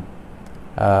কুলুবুহুম,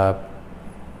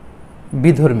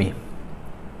 বিধর্মী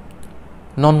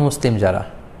নন মুসলিম যারা,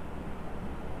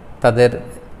 তাদের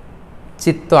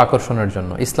চিত্ত আকর্ষণের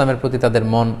জন্য, ইসলামের প্রতি তাদের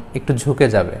মন একটু ঝুঁকে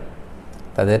যাবে,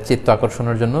 তাদের চিত্ত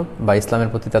আকর্ষণের জন্য বা ইসলামের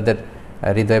প্রতি তাদের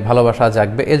হৃদয়ে ভালোবাসা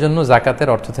জাগবে, এজন্য জাকাতের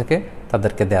অর্থ থেকে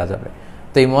তাদেরকে দেয়া যাবে।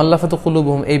 তো এই মুআল্লাফাতু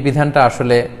কুলুবুহুম এই বিধানটা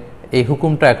আসলে, এই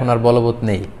হুকুমটা এখন আর বলবৎ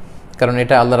নেই, কারণ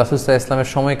এটা আল্লাহ রাসূল সাল্লাল্লাহু আলাইহি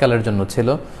ওয়াসাল্লামের সময়কালের জন্য ছিল।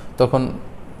 তখন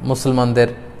মুসলমানদের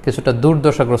কিছুটা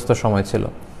দুর্দশাগ্রস্ত সময় ছিল,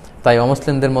 তাই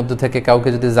অমুসলিমদের মধ্য থেকে কাউকে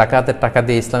যদি জাকাতের টাকা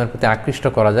দিয়ে ইসলামের প্রতি আকৃষ্ট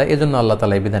করা যায়, এজন্য আল্লাহ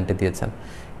তাআলা এই বিধানটি দিয়েছেন।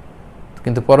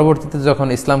 কিন্তু পরবর্তীতে যখন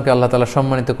ইসলামকে আল্লাহ তাআলা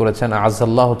সম্মানিত করেছেন,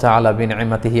 আযাল্লাহু তাআলা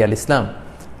বিনিআমাতিহি আল ইসলাম,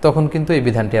 তখন কিন্তু এই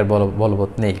বিধানটি আর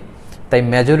বলবৎ নেই। তাই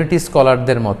মেজরিটি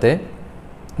স্কলারদের মতে,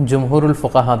 জুমহুরুল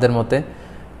ফুকাহাদের মতে,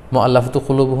 মুআল্লাফাতু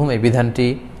কুলুবুহুম এই বিধানটি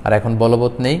আর এখন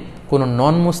বলবৎ নেই। কোনো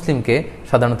নন মুসলিমকে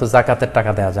সাধারণত জাকাতের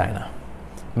টাকা দেওয়া যায় না।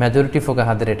 মেজরিটি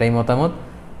ফুকাহাদের এটাই মতামত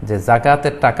যে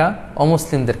জাকাতের টাকা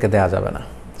অমুসলিমদেরকে দেওয়া যাবে না।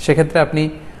 সেক্ষেত্রে আপনি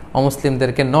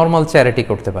অমুসলিমদেরকে নর্মাল চ্যারিটি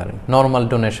করতে পারেন, নর্মাল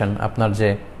ডোনেশন, আপনার যে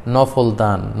নফল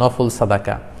দান, নফল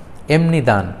সাদাকা, এমনি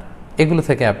দান, এগুলো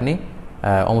থেকে আপনি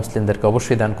অমুসলিমদেরকে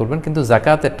অবশ্যই দান করবেন, কিন্তু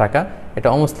জাকাতের টাকা এটা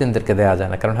অমুসলিমদেরকে দেওয়া যায়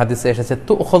না। কারণ হাদিসে এসেছে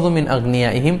তুখযু মিন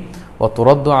আগনিয়াইহিম ওয়া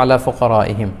তুরাদ্দু আলা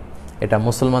ফুকারাইহিম, এটা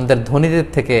মুসলমানদের ধনীদের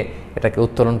থেকে এটাকে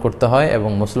উত্তোলন করতে হয় এবং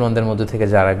মুসলমানদের মধ্যে থেকে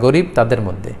যারা গরিব তাদের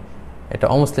মধ্যে, এটা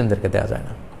অমুসলিমদেরকে দেওয়া যায়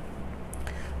না।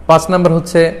 5 নম্বর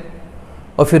হচ্ছে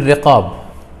অফির রেকব।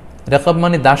 রেকব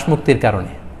মানে দাস মুক্তির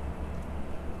কারণে,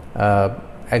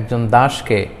 একজন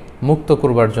দাসকে মুক্ত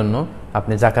করবার জন্য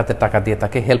আপনি জাকাতের টাকা দিয়ে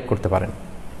তাকে হেল্প করতে পারেন।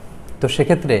 তো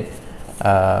সেক্ষেত্রে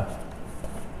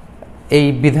এই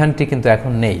বিধানটি কিন্তু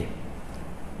এখন নেই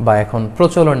বা এখন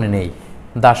প্রচলনে নেই,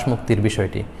 দাস মুক্তির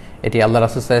বিষয়টি। এটি আল্লাহ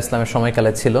রাসূল সাল্লাল্লাহু আলাইহি ওয়াসাল্লামের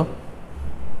সময়কালে ছিল,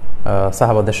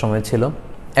 সাহাবাদের সময় ছিল,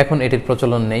 এখন এটির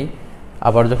প্রচলন নেই।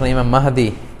 আবার যখন ইমাম মাহদী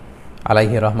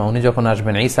আলাইহি রাহমা উনি যখন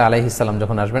আসবেন, ঈসা আলাইহিস সালাম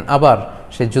যখন আসবেন, আবার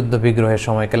সেই যুদ্ধ বিগ্রহের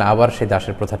সময়কালে আবার সেই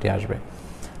দাসের প্রথাটি আসবে।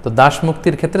 তো দাস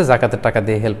মুক্তির ক্ষেত্রে জাকাতের টাকা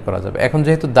দিয়ে হেল্প করা যাবে। এখন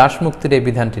যেহেতু দাস মুক্তির এই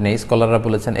বিধানটি নেই, স্কলাররা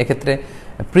বলেছেন এক্ষেত্রে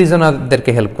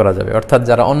প্রিজনারদেরকে হেল্প করা যাবে, অর্থাৎ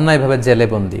যারা অন্যায়ভাবে জেলে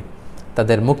বন্দী,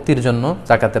 তাদের মুক্তির জন্য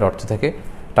জাকাতের অর্থ থেকে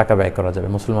টাকা ব্যয় করা যাবে।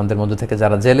 মুসলমানদের মধ্যে থেকে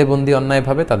যারা জেলে বন্দী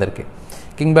অন্যায়ভাবে, তাদেরকে,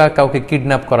 কিংবা কাউকে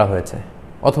কিডন্যাপ করা হয়েছে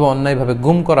অথবা অন্যায়ভাবে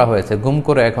গুম করা হয়েছে, গুম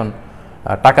করে এখন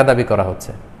টাকা দাবি করা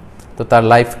হচ্ছে, তো তার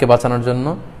লাইফকে বাঁচানোর জন্য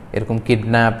এরকম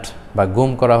কিডন্যাপড বা গুম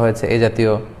করা হয়েছে, এই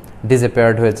জাতীয়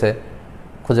ডিসঅ্যাপিয়ার্ড হয়েছে,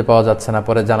 খুঁজে পাওয়া যাচ্ছে না,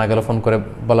 পরে জানা গেল ফোন করে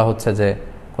বলা হচ্ছে যে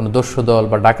কোনো দস্যু দল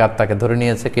বা ডাকাত তাকে ধরে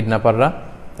নিয়েছে কিডন্যাপাররা,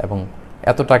 এবং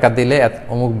এত টাকা দিলে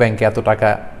অমুক ব্যাংকে এত টাকা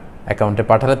অ্যাকাউন্টে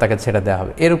পাঠালে তাকে ছেড়ে দেওয়া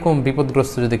হবে। এরকম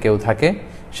বিপদগ্রস্ত যদি কেউ থাকে,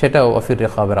 সেটাও অফির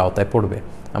রেকাবের আওতায় পড়বে।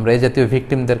 আমরা এই জাতীয়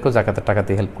ভিকটিমদেরকেও জাকাতের টাকা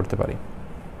দিয়ে হেল্প করতে পারি।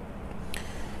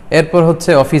 এরপর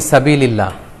হচ্ছে অফিস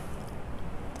সাবিলিল্লাহ।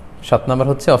 7 নম্বর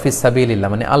হচ্ছে অফিস সাবিলিল্লাহ,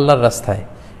 মানে আল্লাহর রাস্তায়।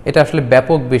 এটা আসলে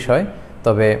ব্যাপক বিষয়,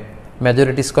 তবে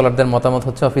মেজরিটি স্কলারদের মতামত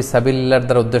হচ্ছে অফিস সাবিলিল্লাহর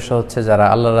দ্বারা উদ্দেশ্য হচ্ছে যারা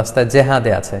আল্লাহর রাস্তায়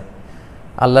জেহাদে আছে,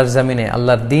 আল্লাহর জামিনে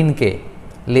আল্লাহর দ্বীনকে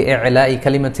লিইলাই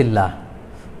কালিমাতিল্লাহ,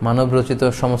 মানব রচিত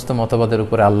সমস্ত মতবাদের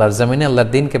উপরে আল্লাহর জামিনে আল্লাহর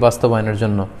দ্বীনকে বাস্তবায়নের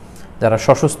জন্য যারা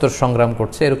সশস্ত্র সংগ্রাম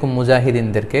করছে, এরকম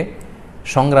মুজাহিদিনদেরকে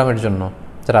সংগ্রামের জন্য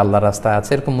যারা আল্লাহর রাস্তায়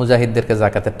আছে, এরকম মুজাহিদদেরকে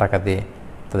জাকাতের টাকা দিয়ে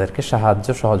তাদেরকে সাহায্য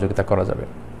সহযোগিতা করা যাবে।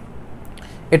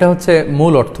 এটা হচ্ছে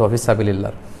মূল অর্থ অফিস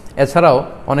সাবিলিল্লাহর। এছাড়াও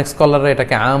অনেক স্কলাররা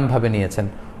এটাকে আমভাবে নিয়েছেন,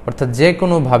 অর্থাৎ যে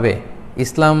কোনোভাবে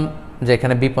ইসলাম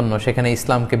যেখানে বিপন্ন, সেখানে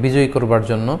ইসলামকে বিজয়ী করবার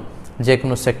জন্য যে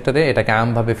কোনো সেক্টরে এটাকে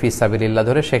আমভাবে ফি সাবিলিল্লাহ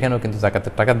ধরে সেখানেও কিন্তু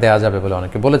জাকাতের টাকা দেওয়া যাবে বলে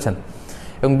অনেকে বলেছেন।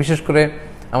 এবং বিশেষ করে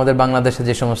আমাদের বাংলাদেশে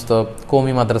যে সমস্ত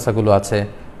কওমি মাদ্রাসাগুলো আছে,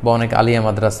 বা অনেক আলিয়া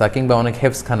মাদ্রাসা, কিংবা অনেক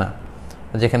হেফজখানা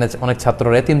যেখানে অনেক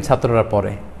ছাত্ররা, এতিম ছাত্ররা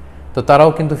পড়ে, তো তারাও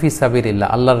কিন্তু ফি সাবিলিল্লাহ,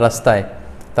 আল্লাহর রাস্তায়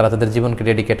তারা তাদের জীবনকে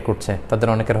ডেডিকেট করছে। তাদের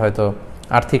অনেকের হয়তো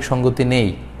আর্থিক সঙ্গতি নেই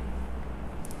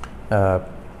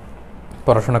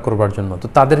পড়াশোনা করবার জন্য, তো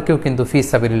তাদেরকেও কিন্তু ফি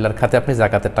সাবিলিল্লাহর খাতে আপনি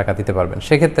জাকাতের টাকা দিতে পারবেন।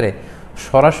 সেক্ষেত্রে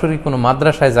সরাসরি কোনো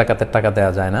মাদ্রাসায় জাকাতের টাকা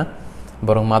দেওয়া যায় না,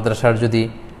 বরং মাদ্রাসার যদি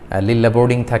লিল্লা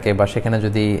বোর্ডিং থাকে বা সেখানে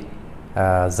যদি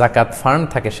জাকাত ফান্ড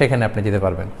থাকে, সেখানে আপনি দিতে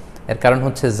পারবেন। এর কারণ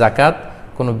হচ্ছে জাকাত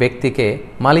কোনো ব্যক্তিকে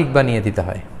মালিক বানিয়ে দিতে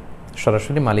হয়,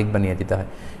 সরাসরি মালিক বানিয়ে দিতে হয়।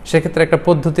 সেক্ষেত্রে একটা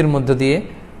পদ্ধতির মধ্য দিয়ে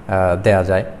দেয়া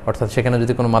যায়। অর্থাৎ সেখানে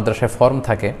যদি কোনো মাদ্রাসায় ফর্ম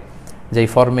থাকে, যেই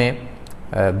ফর্মে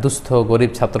দুস্থ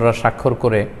গরিব ছাত্ররা স্বাক্ষর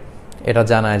করে এটা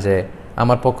জানায় যে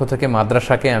আমার পক্ষ থেকে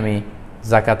মাদ্রাসাকে আমি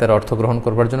জাকাতের অর্থ গ্রহণ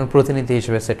করবার জন্য প্রতিনিধি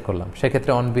হিসেবে সেট করলাম,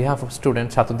 সেক্ষেত্রে অন বিহাফ অফ স্টুডেন্ট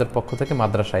ছাত্রদের পক্ষ থেকে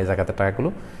মাদ্রাসায় জাকাতের টাকাগুলো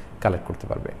কালেক্ট করতে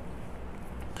পারবে।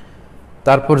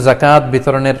 তারপর জাকাত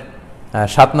বিতরণের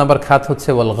 7 নম্বর খাত হচ্ছে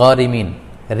ওয়াল গারিমিন,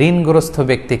 ঋণগ্রস্ত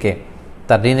ব্যক্তিকে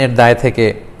তার ঋণের দায় থেকে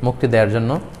মুক্তি দেওয়ার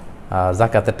জন্য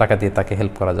জাকাতের টাকা দিয়ে তাকে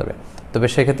হেল্প করা যাবে। তবে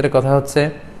সেক্ষেত্রে কথা হচ্ছে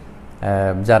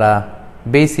যারা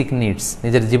বেসিক নিডস,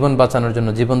 নিজের জীবন বাঁচানোর জন্য,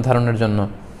 জীবন ধারণের জন্য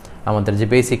আমাদের যে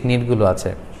বেসিক নিডগুলো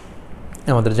আছে,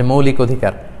 আমাদের যে মৌলিক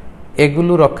অধিকার,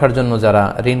 এগুলো রক্ষার জন্য যারা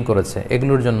ঋণ করেছে,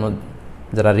 এগুলোর জন্য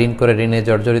যারা ঋণ করে ঋণে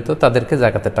জর্জরিত, তাদেরকে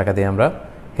জাকাতের টাকা দিয়ে আমরা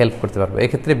হেল্প করতে পারবো।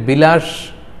 এক্ষেত্রে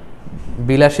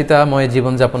বিলাসিতাময়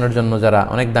জীবনযাপনের জন্য যারা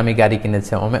অনেক দামি গাড়ি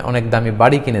কিনেছে, অনেক দামি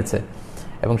বাড়ি কিনেছে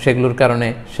এবং সেগুলোর কারণে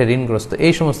সে ঋণগ্রস্ত,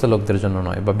 এই সমস্ত লোকদের জন্য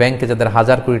নয়, বা ব্যাংকে যাদের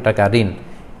 1000 কোটি টাকা ঋণ,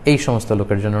 এই সমস্ত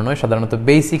লোকের জন্য নয়। সাধারণত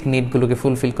বেসিক নিডগুলোকে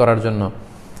ফুলফিল করার জন্য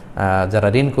যারা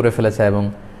ঋণ করে ফেলেছে এবং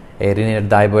এই ঋণের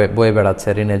দায় বয়ে বেড়াচ্ছে,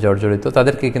 ঋণে জর্জরিত,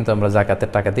 তাদেরকে কিন্তু আমরা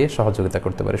জাকাতের টাকা দিয়ে সহযোগিতা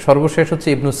করতে পারি। সর্বশেষ হচ্ছে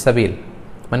ইবনুস সাবিল,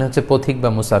 মানে হচ্ছে পথিক বা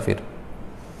মুসাফির।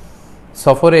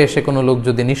 সফরে এসে কোনো লোক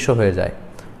যদি নিঃস্ব হয়ে যায়,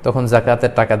 তখন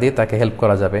জাকাতের টাকা দিয়ে তাকে হেল্প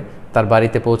করা যাবে। তার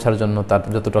বাড়িতে পৌঁছার জন্য তার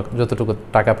যতটুকু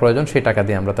টাকা প্রয়োজন, সেই টাকা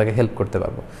দিয়ে আমরা তাকে হেল্প করতে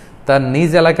পারবো। তার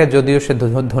নিজ এলাকায় যদিও সে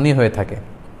ধনী হয়ে থাকে,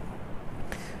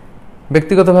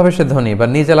 ব্যক্তিগতভাবে সে ধনী বা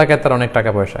নিজ এলাকায় তার অনেক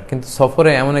টাকা পয়সা, কিন্তু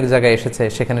সফরে এমন এক জায়গায় এসেছে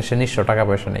সেখানে সে নিঃস্ব, টাকা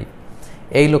পয়সা নেই,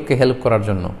 এই লোককে হেল্প করার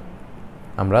জন্য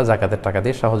আমরা জাকাতের টাকা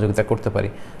দিয়ে সহযোগিতা করতে পারি।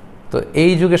 তো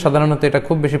এই যুগে সাধারণত এটা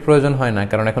খুব বেশি প্রয়োজন হয় না,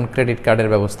 কারণ এখন ক্রেডিট কার্ডের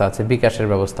ব্যবস্থা আছে, বিকাশের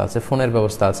ব্যবস্থা আছে, ফোনের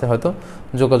ব্যবস্থা আছে, হয়তো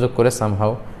যোগাযোগ করে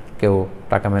সামহাও কেউ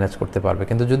টাকা ম্যানেজ করতে পারবে।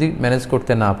 কিন্তু যদি ম্যানেজ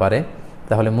করতে না পারে,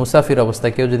 তাহলে মুসাফির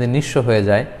অবস্থায় কেউ যদি নিঃস্ব হয়ে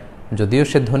যায়, যদিও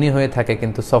সে ধনী হয়ে থাকে,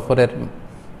 কিন্তু সফরের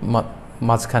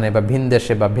মাঝখানে বা ভিন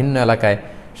দেশে বা ভিন্ন এলাকায়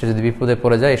সে যদি বিপদে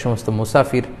পড়ে যায়, এই সমস্ত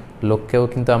মুসাফির লোককেও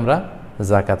কিন্তু আমরা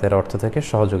জাকাতের অর্থ থেকে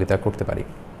সহযোগিতা করতে পারি।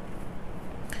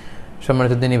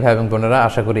 সম্মানিত দিনী ভাই এবং বোনেরা,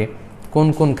 আশা করি কোন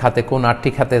কোন খাতে, কোন 8টি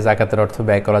খাতে জাকাতের অর্থ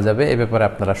ব্যয় করা যাবে এ ব্যাপারে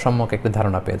আপনারা সম্যক একটি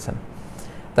ধারণা পেয়েছেন।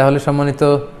 তাহলে সম্মানিত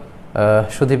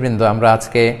সুধীবৃন্দ, আমরা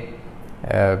আজকে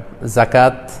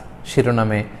জাকাত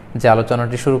শিরোনামে যে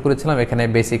আলোচনাটি শুরু করেছিলাম, এখানে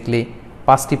বেসিকলি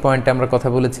 5টি পয়েন্টে আমরা কথা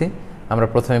বলেছি। আমরা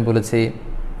প্রথমে বলেছি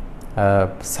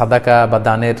সাদাকা বা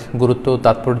দানের গুরুত্ব,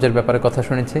 তাৎপর্যের ব্যাপারে কথা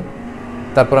শুনেছি।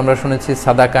 তারপর আমরা শুনেছি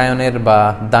সাদাকায়নের বা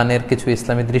দানের কিছু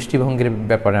ইসলামী দৃষ্টিভঙ্গির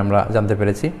ব্যাপারে আমরা জানতে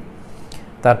পেরেছি।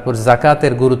 তারপর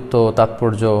জাকাতের গুরুত্ব,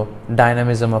 তাৎপর্য,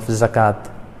 ডাইনামিজম অফ জাকাত,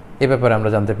 এ ব্যাপারে আমরা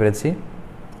জানতে পেরেছি।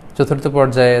 চতুর্থ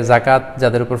পর্যায়ে জাকাত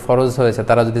যাদের উপর ফরজ হয়েছে,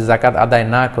 তারা যদি জাকাত আদায়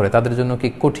না করে তাদের জন্য কি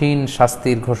কঠিন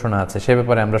শাস্তির ঘোষণা আছে, সে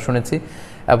ব্যাপারে আমরা শুনেছি।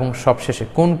 এবং সবশেষে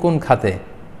কোন কোন খাতে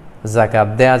জাকাত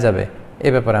দেয়া যাবে এ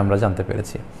ব্যাপারে আমরা জানতে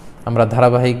পেরেছি। আমরা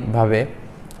ধারাবাহিকভাবে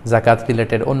জাকাত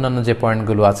রিলেটেড অন্যান্য যে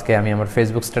পয়েন্টগুলো আজকে আমি আমার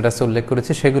ফেসবুক স্ট্যাটাসে উল্লেখ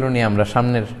করেছি, সেগুলো নিয়ে আমরা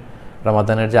সামনের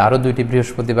রমাদানের যে আরও 2টি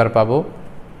বৃহস্পতিবার পাবো,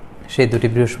 সেই 2টি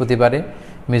বৃহস্পতিবারে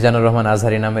মিজানুর রহমান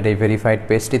আজহারি নামের এই ভেরিফাইড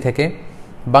পেজটি থেকে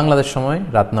বাংলাদেশ সময়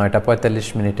রাত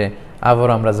 9:45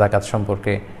 আবারও আমরা জাকাত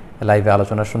সম্পর্কে লাইভে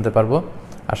আলোচনা শুনতে পারবো।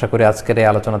 আশা করি আজকের এই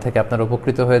আলোচনা থেকে আপনারা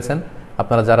উপকৃত হয়েছেন।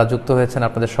 আপনারা যারা যুক্ত হয়েছেন,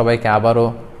 আপনাদের সবাইকে আবারও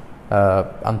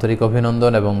আন্তরিক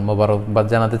অভিনন্দন এবং মোবারকবাদ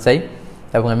জানাতে চাই।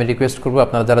 এবং আমি রিকোয়েস্ট করব,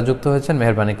 আপনারা যারা যুক্ত হয়েছেন,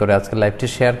 মেহরবানি করে আজকের লাইভটি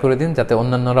শেয়ার করে দিন, যাতে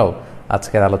অন্যান্যরাও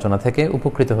আজকের আলোচনা থেকে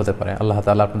উপকৃত হতে পারে। আল্লাহ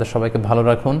তাআলা আপনাদের সবাইকে ভালো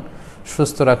রাখুন,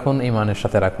 সুস্থ রাখুন, ঈমানের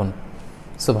সাথে রাখুন।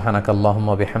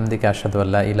 সুবহানাকাল্লাহুম্মা বিহামদিকা আশহাদু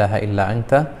আল্লা ইলাহা ইল্লা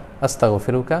আনতা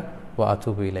আস্তাগফিরুকা ওয়া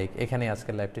আতুবু ইলাইক। এখানেই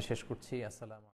আজকের লাইভটি শেষ করছি। আসসালামু